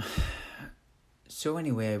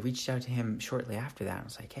anyway, I reached out to him shortly after that. I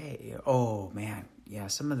was like, hey, oh man, yeah,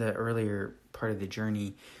 some of the earlier part of the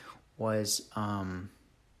journey was, I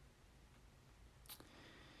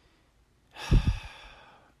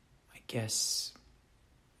guess,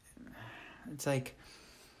 it's like,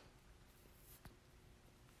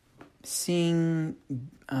 seeing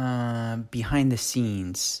behind the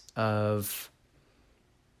scenes of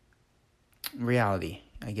reality,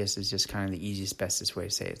 I guess, is just kind of the easiest, bestest way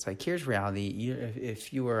to say it. It's like, here's reality.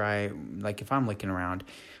 If you or I, like if I'm looking around,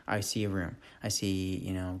 I see a room. I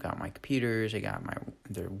see, got my computers, I got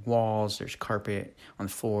there are walls, there's carpet on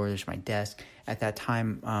the floor, there's my desk. At that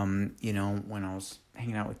time, when I was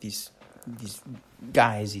hanging out with these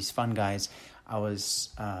guys, these fun guys, I was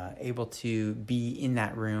able to be in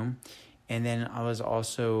that room. And then I was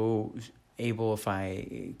also able, if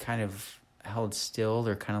I kind of held still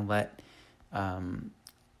or kind of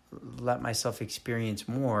let myself experience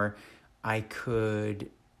more, I could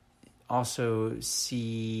also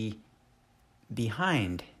see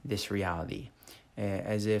behind this reality,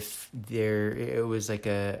 as if it was like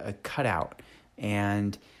a cutout,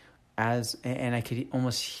 and I could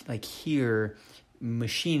almost like hear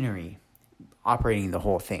machinery operating the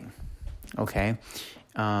whole thing. Okay.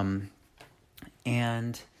 And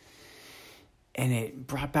it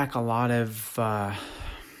brought back a lot of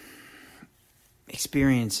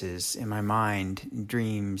experiences in my mind,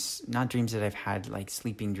 dreams, not dreams that I've had, like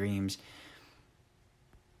sleeping dreams.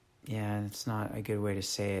 Yeah, it's not a good way to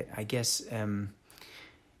say it. I guess,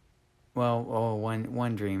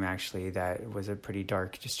 one dream actually that was a pretty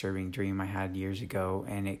dark, disturbing dream I had years ago,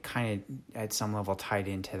 and it kind of at some level tied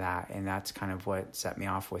into that, and that's kind of what set me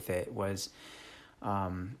off with it was,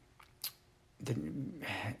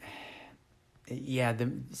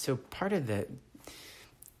 so part of the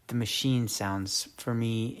machine sounds for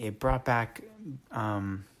me, it brought back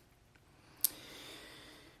kind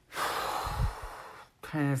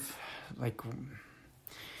of like,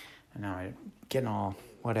 I know I'm getting all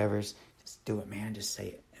whatever's, just do it, man, just say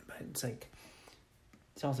it. But it's like,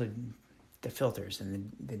 it's also the filters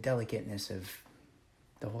and the delicateness of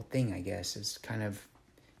the whole thing, I guess, is kind of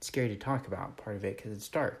scary to talk about, part of it, because it's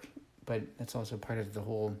dark. But that's also part of the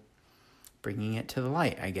whole bringing it to the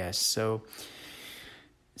light, I guess. So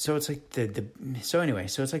it's like so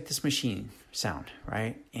it's like this machine sound,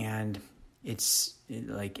 right? And it's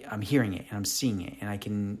like I'm hearing it and I'm seeing it, and I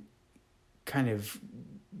can kind of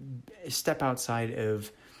step outside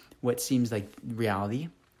of what seems like reality,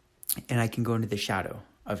 and I can go into the shadow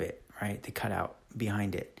of it, right? The cutout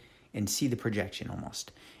behind it, and see the projection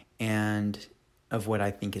almost, and of what I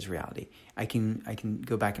think is reality. I can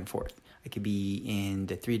go back and forth. I could be in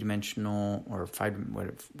the 3-dimensional or 5,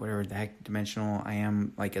 whatever the heck dimensional I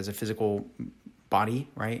am, like as a physical body,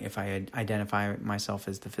 right? If I identify myself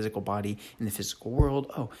as the physical body in the physical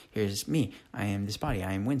world, oh, here's me. I am this body.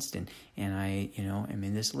 I am Winston, and I, am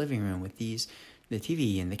in this living room with the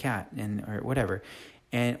TV and the cat or whatever.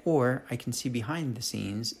 Or I can see behind the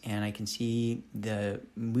scenes, and I can see the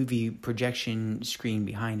movie projection screen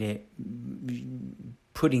behind it,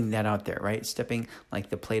 putting that out there, right? Stepping like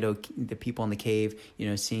the people in the cave,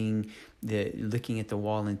 seeing looking at the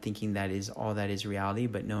wall and thinking that is all that is reality,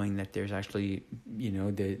 but knowing that there's actually,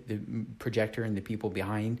 the projector and the people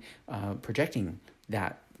behind projecting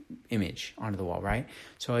that image onto the wall, right?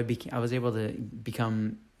 So I was able to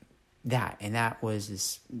become that, and that was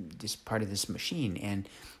this part of this machine, and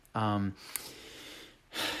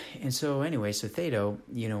so anyway, so Thedo,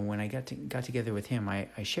 when I got together with him,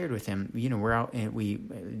 I shared with him, we're out,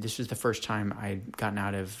 and this was the first time I'd gotten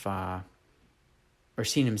out of or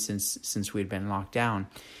seen him since we'd been locked down,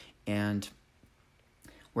 and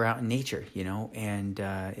we're out in nature, and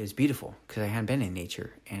it was beautiful because I hadn't been in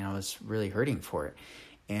nature, and I was really hurting for it,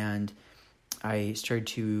 and I started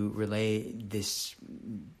to relay this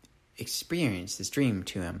experience, this dream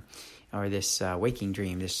to him, or this waking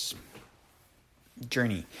dream, this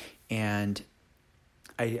journey. And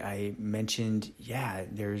I mentioned,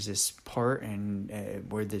 there's this part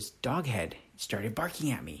where this dog head started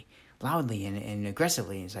barking at me loudly and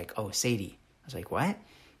aggressively. And it's like, oh, Sadie. I was like, what?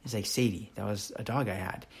 It's like, Sadie. That was a dog I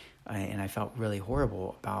had. And I felt really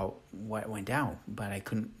horrible about what went down, but I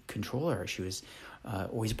couldn't control her. She was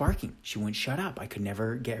always barking. She wouldn't shut up. I could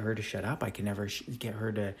never get her to shut up. I could never get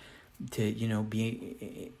her to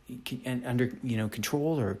be under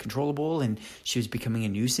control or controllable, and she was becoming a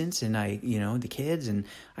nuisance, and I the kids, and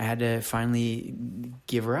I had to finally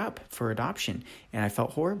give her up for adoption, and I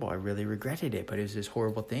felt horrible. I really regretted it, but it was this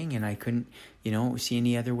horrible thing, and I couldn't see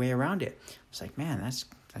any other way around it. I was like, man, that's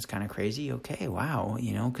kind of crazy. Okay, wow,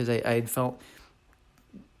 because I had felt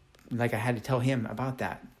like I had to tell him about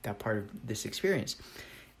that part of this experience.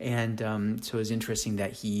 And so it was interesting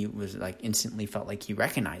that he was like instantly felt like he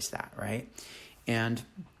recognized that, right? And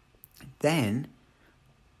then,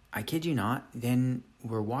 I kid you not, then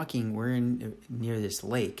we're near this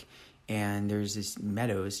lake, and there's this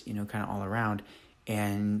meadows, kind of all around,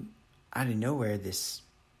 and out of nowhere, this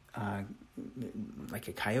like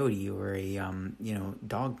a coyote or a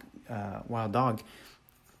dog, wild dog,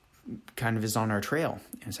 kind of is on our trail.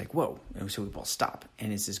 And it's like, whoa. And so we both stop,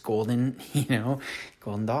 and it's this golden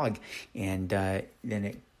dog. And then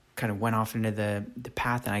it kind of went off into the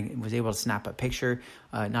path, and I was able to snap a picture.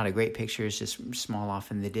 Not a great picture, it's just small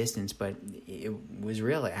off in the distance, but it was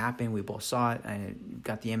real. It happened. We both saw it. I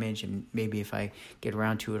got the image, and maybe if I get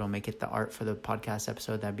around to it, I'll make it the art for the podcast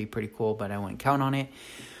episode. That'd be pretty cool, but I wouldn't count on it.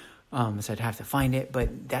 So I'd have to find it.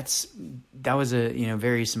 But that was a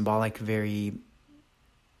very symbolic, very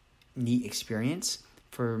neat experience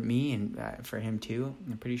for me and for him too,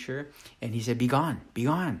 I'm pretty sure. And he said, be gone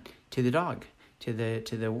to the dog, to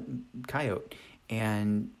the coyote.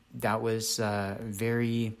 And that was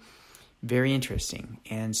very, very interesting.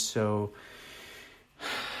 And so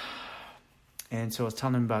I was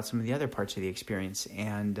telling him about some of the other parts of the experience,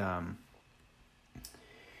 and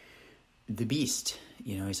the beast,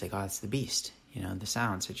 he's like, oh, it's the beast, the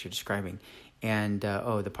sounds that you're describing. And,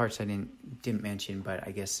 the parts I didn't mention, but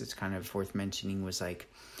I guess it's kind of worth mentioning, was like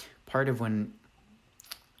part of when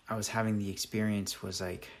I was having the experience was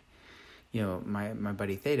like, my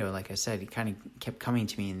buddy Thedo, like I said, he kind of kept coming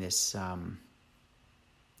to me in this,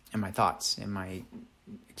 in my thoughts, in my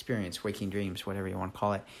experience, waking dreams, whatever you want to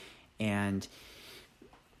call it. And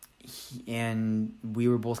we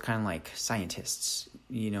were both kind of like scientists,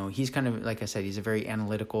 he's kind of, like I said, he's a very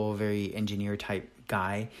analytical, very engineer type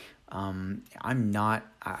guy. I'm not,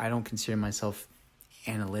 I don't consider myself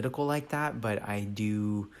analytical like that, but I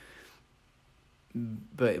do,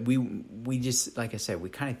 but we just, like I said, we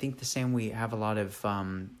kind of think the same. We have a lot of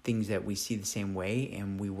things that we see the same way,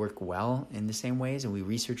 and we work well in the same ways, and we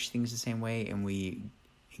research things the same way, and we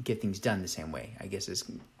get things done the same way, I guess is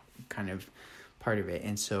kind of part of it.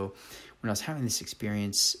 And so when I was having this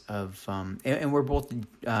experience of, and we're both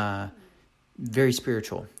very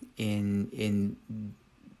spiritual in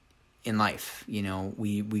life,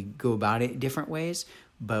 we go about it different ways,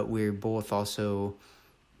 but we're both also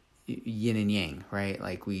yin and yang, right?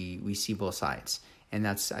 Like we see both sides, and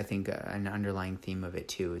that's, I think, an underlying theme of it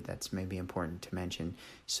too. That's maybe important to mention.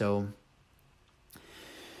 So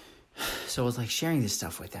I was like sharing this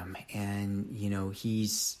stuff with him, and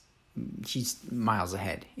he's miles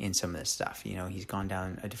ahead in some of this stuff. He's gone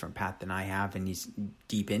down a different path than I have, and he's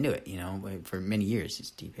deep into it, for many years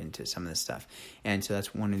he's deep into some of this stuff. And so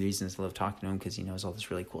that's one of the reasons I love talking to him, because he knows all this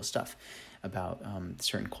really cool stuff about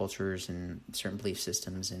certain cultures and certain belief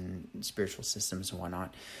systems and spiritual systems and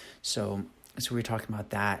whatnot. So we were talking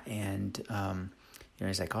about that, and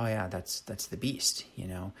he's like, oh yeah, that's the beast,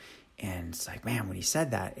 and it's like, man, when he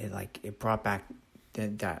said that, it brought back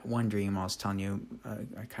that one dream I was telling you,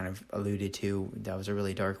 I kind of alluded to. That was a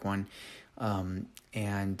really dark one.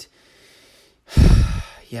 And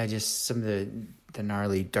yeah, just some of the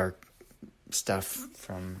gnarly dark stuff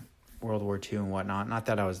from World War II and whatnot. Not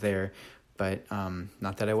that I was there, but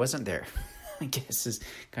not that I wasn't there. I guess is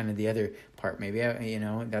kind of the other part. Maybe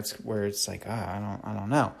that's where it's like, I don't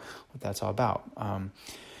know what that's all about.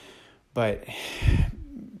 But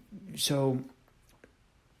so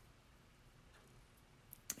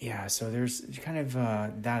yeah, so there's kind of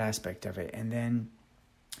that aspect of it. And then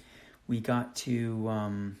we got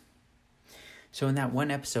to, so in that one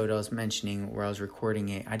episode I was mentioning where I was recording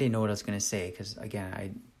it, I didn't know what I was going to say, because again,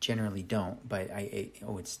 I generally don't, but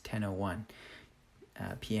it's 10:01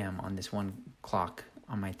 p.m. on this one clock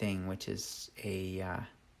on my thing, which is a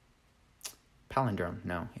palindrome.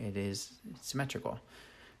 No, it's symmetrical,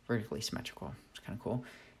 vertically symmetrical. It's kind of cool.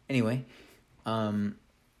 Anyway,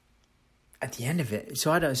 at the end of it,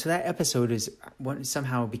 so that episode is what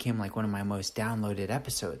somehow became like one of my most downloaded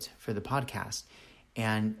episodes for the podcast.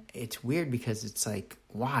 And it's weird because it's like,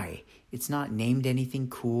 why? It's not named anything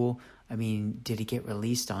cool. I mean, did it get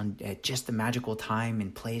released at just the magical time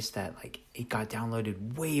and place that like it got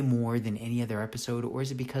downloaded way more than any other episode? Or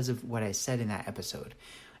is it because of what I said in that episode?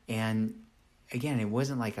 And again, it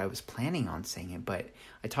wasn't like I was planning on saying it, but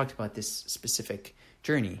I talked about this specific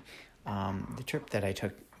journey, the trip that I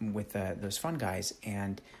took with those fun guys,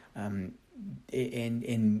 and I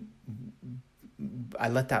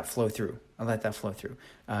let that flow through.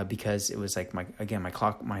 Because it was like my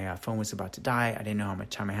phone was about to die. I didn't know how much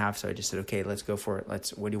time I have, so I just said, okay, let's go for it.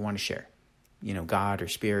 What do you want to share? God or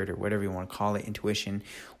spirit or whatever you want to call it, intuition.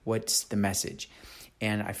 What's the message?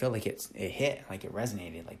 And I feel like it hit, like it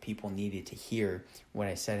resonated, like people needed to hear what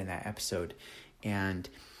I said in that episode, and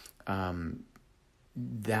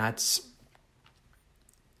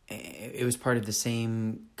it was part of the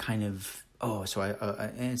same kind of, so I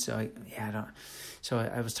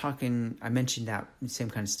was talking, I mentioned that same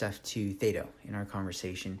kind of stuff to Thedo in our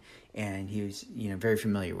conversation, and he was, very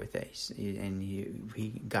familiar with it, and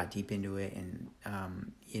he got deep into it, and,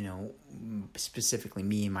 specifically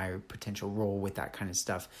me and my potential role with that kind of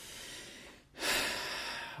stuff,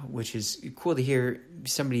 which is cool to hear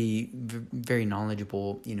somebody very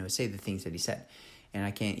knowledgeable, say the things that he said. And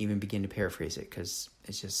I can't even begin to paraphrase it because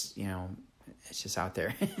it's just, it's just out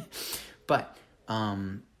there. But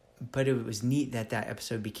it was neat that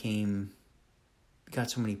episode got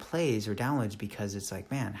so many plays or downloads, because it's like,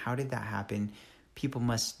 man, how did that happen? People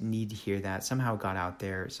must need to hear that. Somehow it got out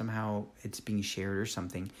there. Somehow it's being shared or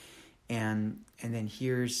something. And then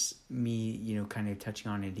here's me, kind of touching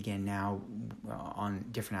on it again now on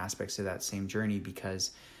different aspects of that same journey,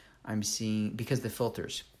 because the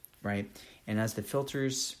filters, right? And as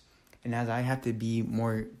I have to be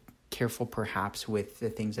more careful perhaps with the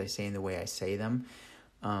things I say and the way I say them,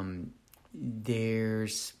 Thedo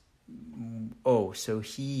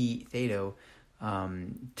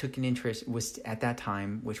took an interest, was at that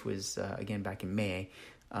time, which was again back in May,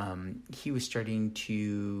 he was starting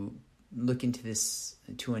to look into this,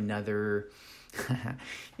 into another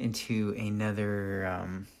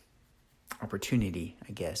opportunity,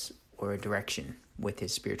 I guess, or a direction with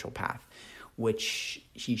his spiritual path, which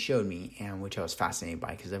he showed me, and which I was fascinated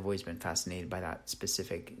by, because I've always been fascinated by that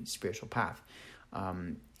specific spiritual path,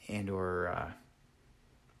 or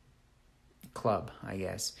club, I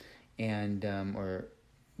guess, and or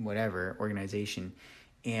whatever organization.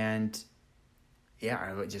 And yeah,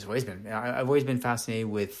 I've always been fascinated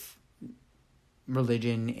with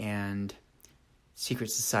religion and secret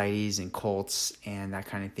societies and cults and that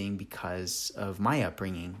kind of thing because of my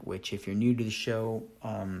upbringing, which, if you're new to the show,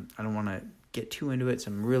 I don't want to get too into it,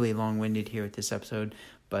 so I'm really long-winded here with this episode,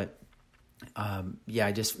 but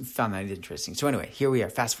I just found that interesting. So anyway, here we are,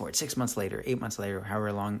 fast forward 6 months later, 8 months later,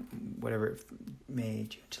 however long, whatever, May,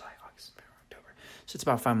 June, July, August, September, October, so it's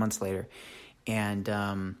about 5 months later,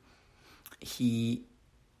 and he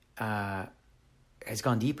has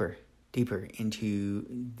gone deeper into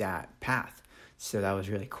that path. So that was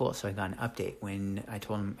really cool. So I got an update when I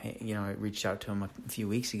told him, I reached out to him a few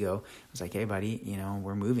weeks ago. I was like, hey, buddy,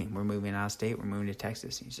 we're moving out of state. We're moving to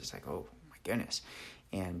Texas. And he's just like, oh, my goodness.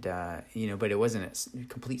 And, but it wasn't a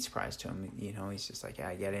complete surprise to him. He's just like, yeah,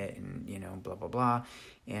 I get it. And, blah, blah, blah.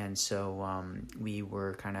 And so we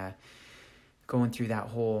were kind of going through that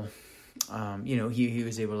whole, he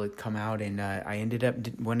was able to come out, and I ended up,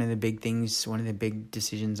 one of the big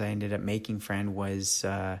decisions I ended up making, friend, was,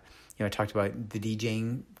 I talked about the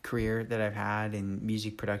DJing career that I've had, and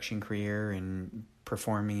music production career, and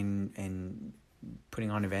performing and putting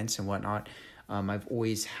on events and whatnot. I've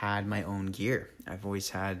always had my own gear. I've always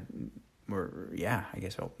had,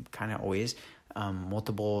 always,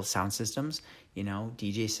 multiple sound systems,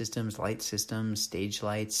 DJ systems, light systems, stage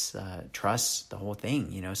lights, truss, the whole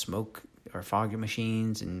thing, smoke or fog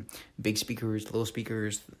machines, and big speakers, little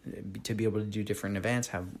speakers, to be able to do different events,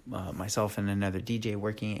 have myself and another DJ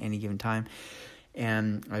working at any given time.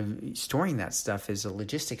 And storing that stuff is a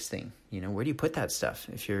logistics thing. Where do you put that stuff?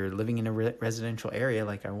 If you're living in a residential area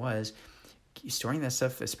like I was, storing that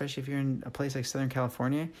stuff, especially if you're in a place like Southern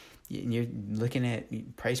California, and you're looking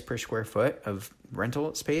at price per square foot of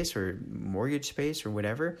rental space or mortgage space or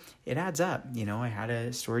whatever, it adds up. I had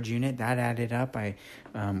a storage unit that added up.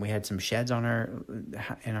 We had some sheds in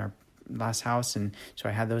our last house, and so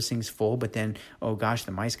I had those things full. But then, oh gosh,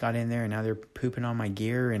 the mice got in there, and now they're pooping on my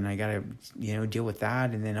gear, and I gotta deal with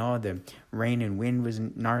that. And then the rain and wind was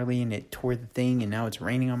gnarly, and it tore the thing, and now it's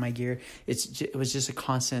raining on my gear. It was just a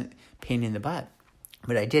constant pain in the butt,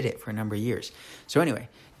 but I did it for a number of years. So anyway,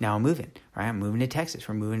 now I'm moving, right? I'm moving to Texas.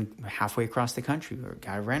 We're moving halfway across the country. We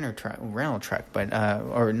got a rental truck, but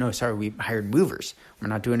we hired movers. We're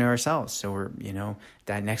not doing it ourselves. So we're,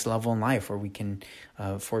 that next level in life where we can,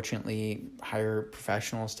 fortunately hire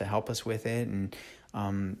professionals to help us with it. And,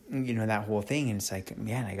 that whole thing. And it's like,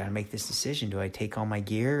 man, I got to make this decision. Do I take all my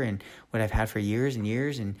gear and what I've had for years and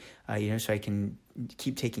years, and, so I can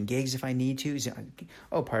keep taking gigs if I need to?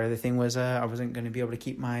 Part of the thing was, I wasn't going to be able to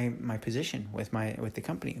keep my position with the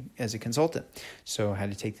company as a consultant. So I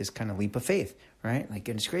had to take this kind of leap of faith, right? Like,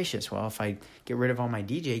 goodness gracious. Well, if I get rid of all my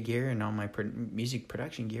DJ gear and all my music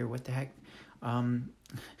production gear, what the heck? How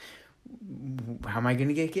am I going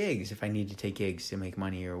to get gigs if I need to take gigs to make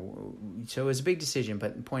money? So it was a big decision,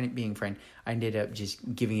 but the point being, friend, I ended up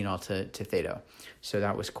just giving it all to Thedo. So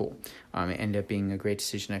that was cool. It ended up being a great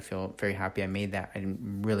decision. I feel very happy I made that.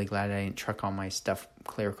 I'm really glad I didn't truck all my stuff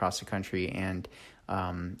clear across the country and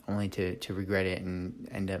only to regret it and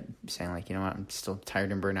end up saying like, you know what, I'm still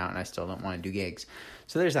tired and burnt out and I still don't want to do gigs.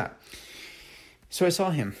 So there's that. So I saw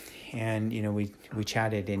him and, we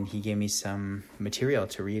chatted and he gave me some material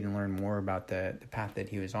to read and learn more about the path that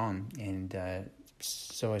he was on. And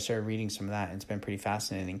so I started reading some of that and it's been pretty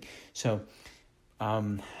fascinating. So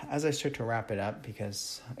as I start to wrap it up,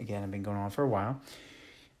 because again, I've been going on for a while,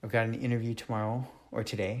 I've got an interview tomorrow or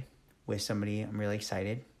today with somebody. I'm really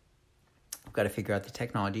excited. I've got to figure out the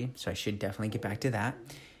technology, so I should definitely get back to that.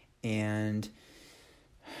 And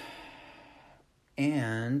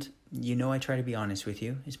I try to be honest with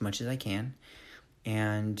you as much as I can.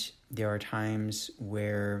 And there are times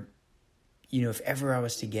where, if ever I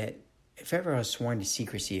was sworn to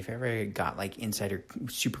secrecy, if ever I got like insider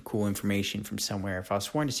super cool information from somewhere, if I was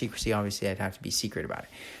sworn to secrecy, obviously I'd have to be secret about it.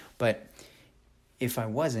 But if I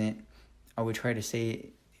wasn't, I would try to say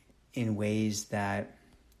it in ways that,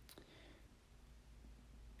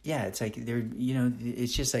 it's like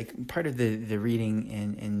it's just like part of the reading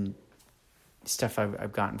and stuff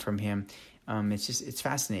I've gotten from him. It's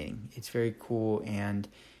fascinating. It's very cool. And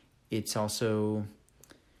it's also,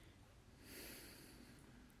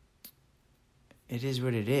 it is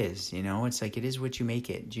what it is, it's like, it is what you make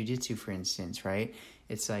it. Jiu-jitsu, for instance, right?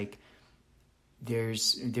 It's like, there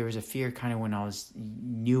was a fear kind of when I was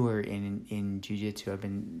newer in jiu-jitsu. I've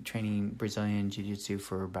been training Brazilian jiu-jitsu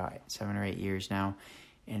for about 7 or 8 years now.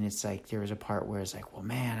 And it's like, there was a part where it's like, well,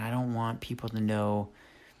 man, I don't want people to know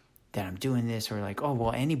that I'm doing this, or like, oh,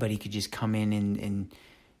 well, anybody could just come in and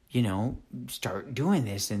start doing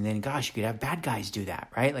this. And then, gosh, you could have bad guys do that,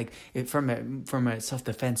 right? Like from a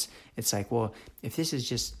self-defense, it's like, well, if this is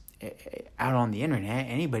just out on the internet,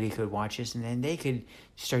 anybody could watch this and then they could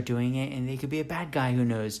start doing it and they could be a bad guy who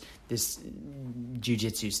knows this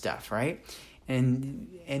jiu-jitsu stuff, right? And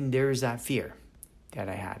there's that fear that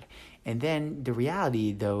I had. And then the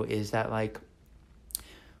reality, though, is that like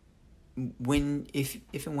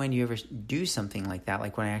if and when you ever do something like that,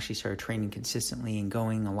 like when I actually started training consistently and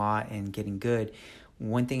going a lot and getting good,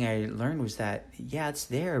 one thing I learned was that, it's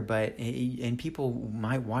there, and people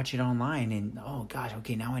might watch it online and, oh gosh,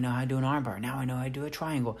 okay, now I know how to do an armbar. Now I know how to do a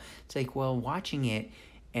triangle. It's like, well, watching it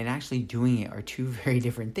and actually doing it are two very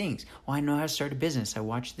different things. Well, I know how to start a business. I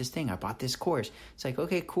watched this thing. I bought this course. It's like,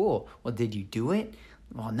 okay, cool. Well, did you do it?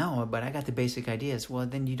 Well, no, but I got the basic ideas. Well,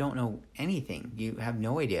 then you don't know anything. You have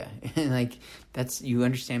no idea. Like you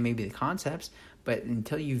understand maybe the concepts, but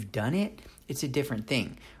until you've done it, it's a different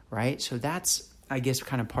thing, right? So that's, I guess,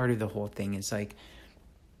 kind of part of the whole thing. Is like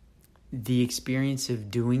the experience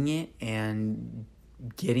of doing it and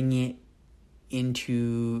getting it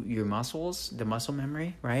into your muscles, the muscle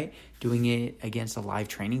memory, right? Doing it against a live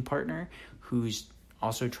training partner who's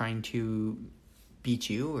also trying to beat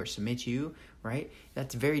you or submit you, right?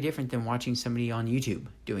 That's very different than watching somebody on YouTube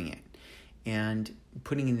doing it. And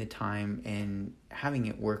putting in the time and having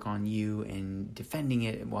it work on you and defending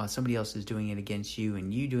it while somebody else is doing it against you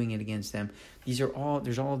and you doing it against them.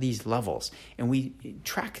 There's all these levels, and we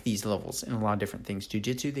track these levels in a lot of different things.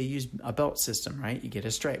 Jiu-jitsu, they use a belt system, right? You get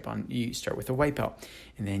a stripe you start with a white belt,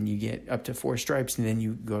 and then you get up to 4 stripes, and then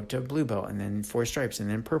you go up to a blue belt, and then 4 stripes, and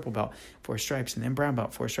then purple belt, 4 stripes, and then brown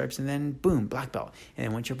belt, 4 stripes, and then boom, black belt. And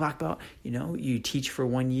then once you're black belt, you teach for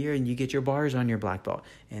 1 year and you get your bars on your black belt.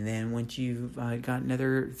 And then once you've got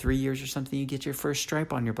another 3 years or something, you get your first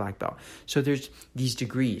stripe on your black belt. So there's these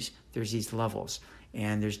degrees, there's these levels.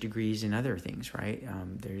 And there's degrees in other things, right?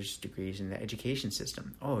 There's degrees in the education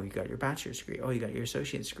system. Oh, you got your bachelor's degree. Oh, you got your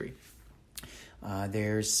associate's degree.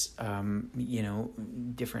 There's,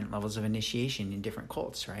 different levels of initiation in different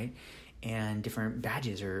cults, right? And different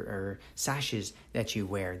badges or sashes that you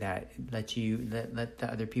wear that let the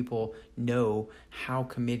other people know how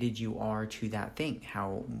committed you are to that thing,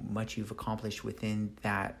 how much you've accomplished within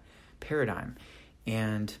that paradigm.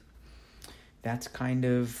 And that's kind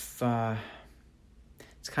of...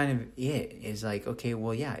 it's kind of it. Is like, okay,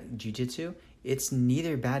 well, yeah, jiu-jitsu, it's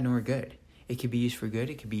neither bad nor good. It could be used for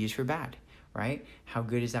good. It could be used for bad, right? How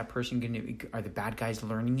good is that person going to be? Are the bad guys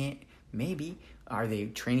learning it? Maybe. Are they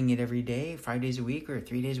training it every day, 5 days a week or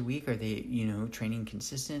 3 days a week? Are they, training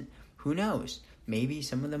consistent? Who knows? Maybe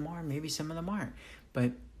some of them are, maybe some of them aren't.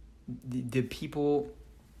 But the people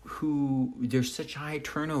who, there's such high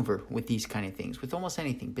turnover with these kind of things, with almost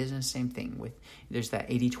anything. Business, same thing. There's that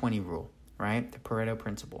 80-20 rule. Right? The Pareto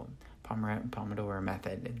principle, Pomodoro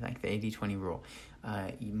method, like the 80-20 rule.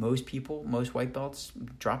 Most white belts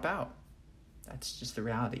drop out. That's just the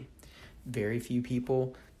reality. Very few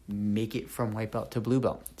people make it from white belt to blue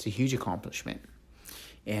belt. It's a huge accomplishment.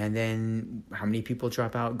 And then how many people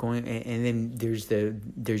drop out going, and then there's the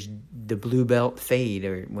blue belt fade,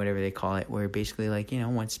 or whatever they call it, where basically, like,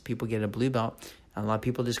 once people get a blue belt, a lot of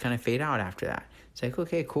people just kind of fade out after that. It's like,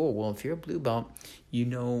 okay, cool. Well, if you're a blue belt, you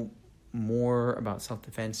know more about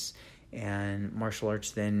self-defense and martial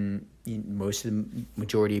arts than most of the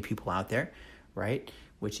majority of people out there, right?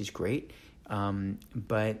 Which is great.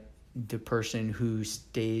 But the person who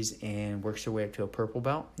stays and works their way up to a purple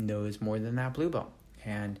belt knows more than that blue belt.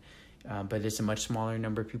 And but it's a much smaller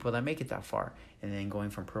number of people that make it that far. And then going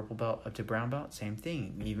from purple belt up to brown belt, same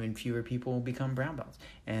thing. Even fewer people become brown belts.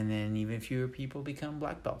 And then even fewer people become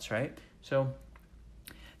black belts, right? So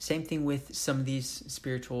same thing with some of these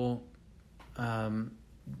spiritual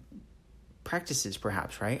practices,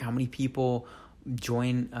 perhaps, right? How many people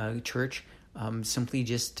join a church simply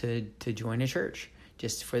just to join a church,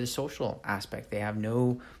 just for the social aspect? They have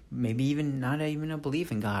maybe even not even a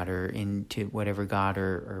belief in God or into whatever God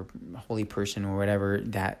or holy person or whatever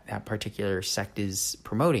that particular sect is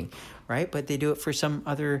promoting, right? But they do it for some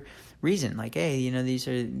other reason. Like, hey, these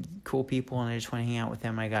are cool people and I just want to hang out with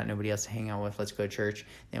them. I got nobody else to hang out with. Let's go to church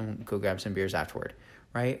and go grab some beers afterward,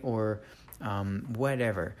 right? Or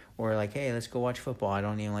whatever. Or like, hey, let's go watch football. I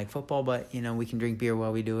don't even like football, but we can drink beer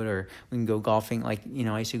while we do it, or we can go golfing. Like,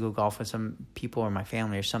 I used to go golf with some people or my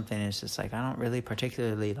family or something, and it's just like, I don't really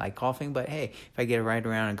particularly like golfing, but hey, if I get to ride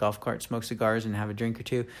around a golf cart, smoke cigars, and have a drink or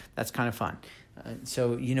two, that's kind of fun.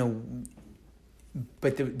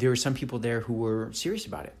 But there were some people there who were serious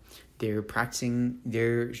about it. They're practicing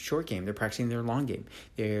their short game. They're practicing their long game.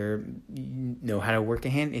 They know how to work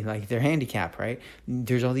like their handicap, right?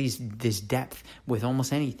 There's all this depth with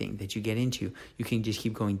almost anything that you get into. You can just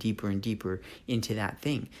keep going deeper and deeper into that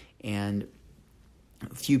thing. And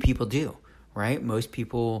few people do, right? Most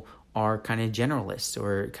people are kind of generalists,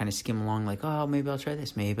 or kind of skim along like, oh, maybe I'll try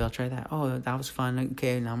this, maybe I'll try that. Oh, that was fun.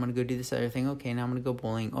 Okay, now I'm going to go do this other thing. Okay, now I'm going to go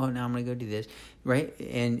bowling. Oh, now I'm going to go do this, right?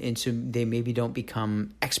 And so they maybe don't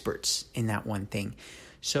become experts in that one thing.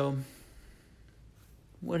 So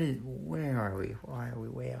where are we? Why are we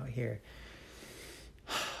way out here?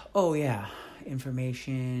 Oh, yeah.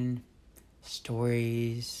 Information,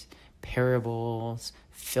 stories, parables,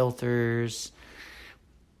 filters,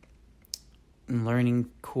 learning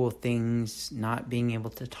cool things, not being able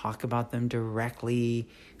to talk about them directly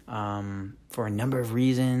for a number of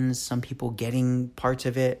reasons. Some people getting parts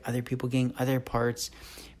of it, other people getting other parts,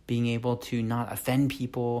 being able to not offend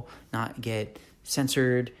people, not get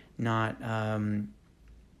censored, not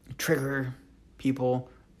trigger people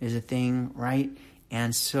is a thing, right?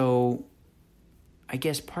 And so I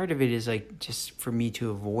guess part of it is like just for me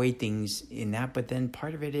to avoid things in that, but then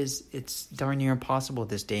part of it is it's darn near impossible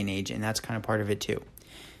this day and age, and that's kind of part of it too.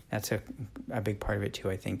 That's a big part of it too,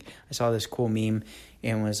 I think. I saw this cool meme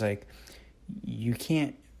and was like, you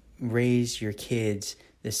can't raise your kids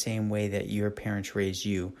the same way that your parents raised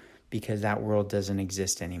you, because that world doesn't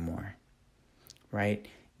exist anymore, right?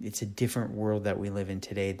 It's a different world that we live in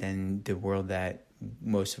today than the world that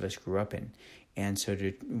most of us grew up in. And so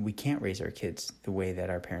we can't raise our kids the way that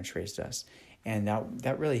our parents raised us. And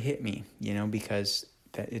that really hit me, because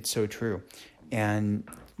it's so true. And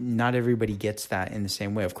not everybody gets that in the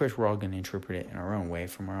same way. Of course, we're all going to interpret it in our own way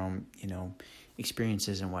from our own,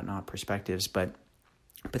 experiences and whatnot, perspectives. But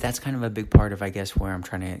that's kind of a big part of, I guess, where I'm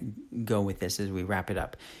trying to go with this as we wrap it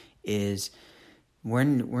up, is we're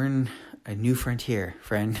in a new frontier,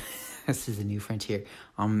 friend. This is a new frontier.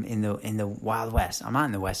 I'm in the Wild West. I'm not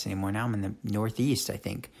in the West anymore. Now I'm in the Northeast, I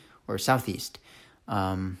think, or Southeast.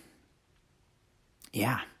 Yeah,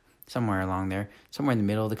 somewhere along there, somewhere in the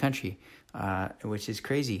middle of the country, which is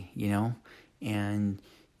crazy, And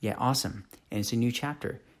yeah, awesome. And it's a new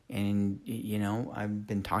chapter. And I've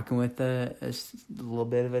been talking with a little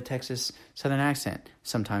bit of a Texas Southern accent,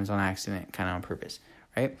 sometimes on accident, kind of on purpose,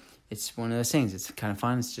 right? It's one of those things. It's kind of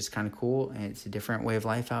fun. It's just kind of cool. And it's a different way of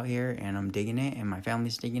life out here. And I'm digging it. And my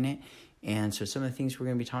family's digging it. And so some of the things we're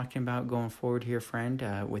going to be talking about going forward here, friend,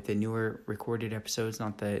 with the newer recorded episodes,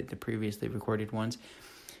 not the previously recorded ones,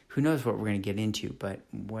 who knows what we're going to get into. But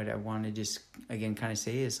what I want to just, again, kind of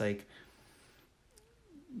say is like,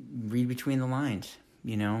 read between the lines.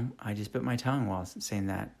 I just bit my tongue while saying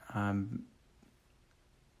that.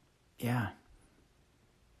 Yeah.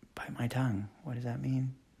 Bite my tongue. What does that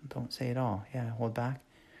mean? Don't say it all. Yeah, hold back.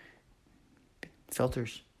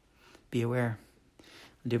 Filters. Be aware.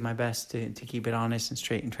 I'll do my best to keep it honest and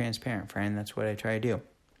straight and transparent, friend. That's what I try to do.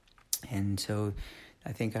 And so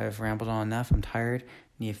I think I've rambled on enough. I'm tired. I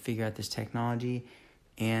need to figure out this technology.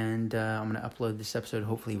 And I'm going to upload this episode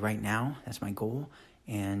hopefully right now. That's my goal.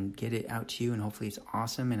 and get it out to you, and hopefully it's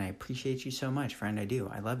awesome. And I appreciate you so much, friend. I do.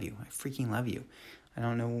 I love you. I freaking love you. I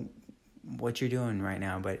don't know what you're doing right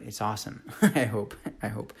now, but it's awesome. I hope.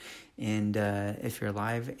 And if you're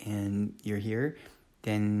alive and you're here,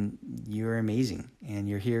 then you're amazing, and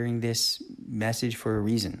you're hearing this message for a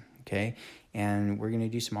reason, okay? And we're going to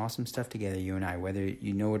do some awesome stuff together, you and I, whether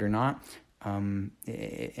you know it or not. And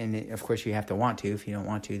of course, you have to want to. If you don't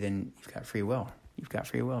want to, then you've got free will. You've got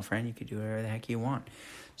free will, friend. You could do whatever the heck you want.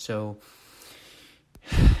 So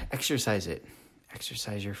exercise it.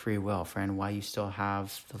 Exercise your free will, friend, while you still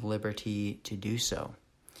have the liberty to do so.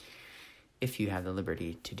 If you have the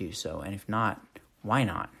liberty to do so. And if not, why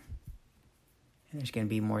not? And there's going to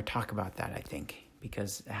be more talk about that, I think,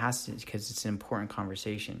 because it's an important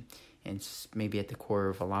conversation. And it's maybe at the core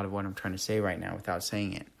of a lot of what I'm trying to say right now without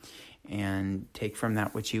saying it. And take from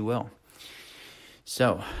that what you will.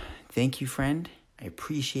 So, thank you, friend. I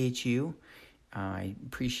appreciate you. I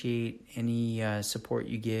appreciate any support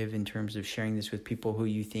you give in terms of sharing this with people who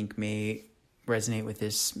you think may resonate with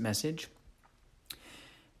this message.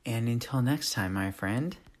 And until next time, my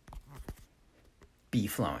friend, be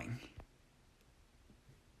flowing.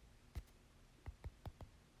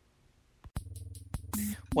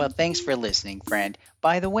 Well, thanks for listening, friend.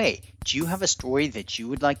 By the way, do you have a story that you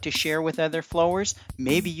would like to share with other flowers?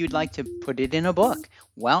 Maybe you'd like to put it in a book.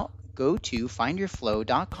 Well, go to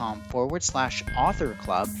findyourflow.com/author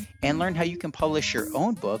club and learn how you can publish your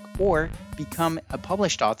own book or become a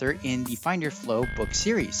published author in the Find Your Flow book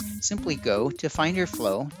series. Simply go to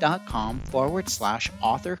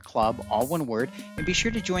findyourflow.com/author club, all one word, and be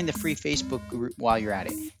sure to join the free Facebook group while you're at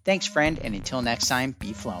it. Thanks, friend, and until next time,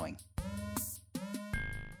 be flowing.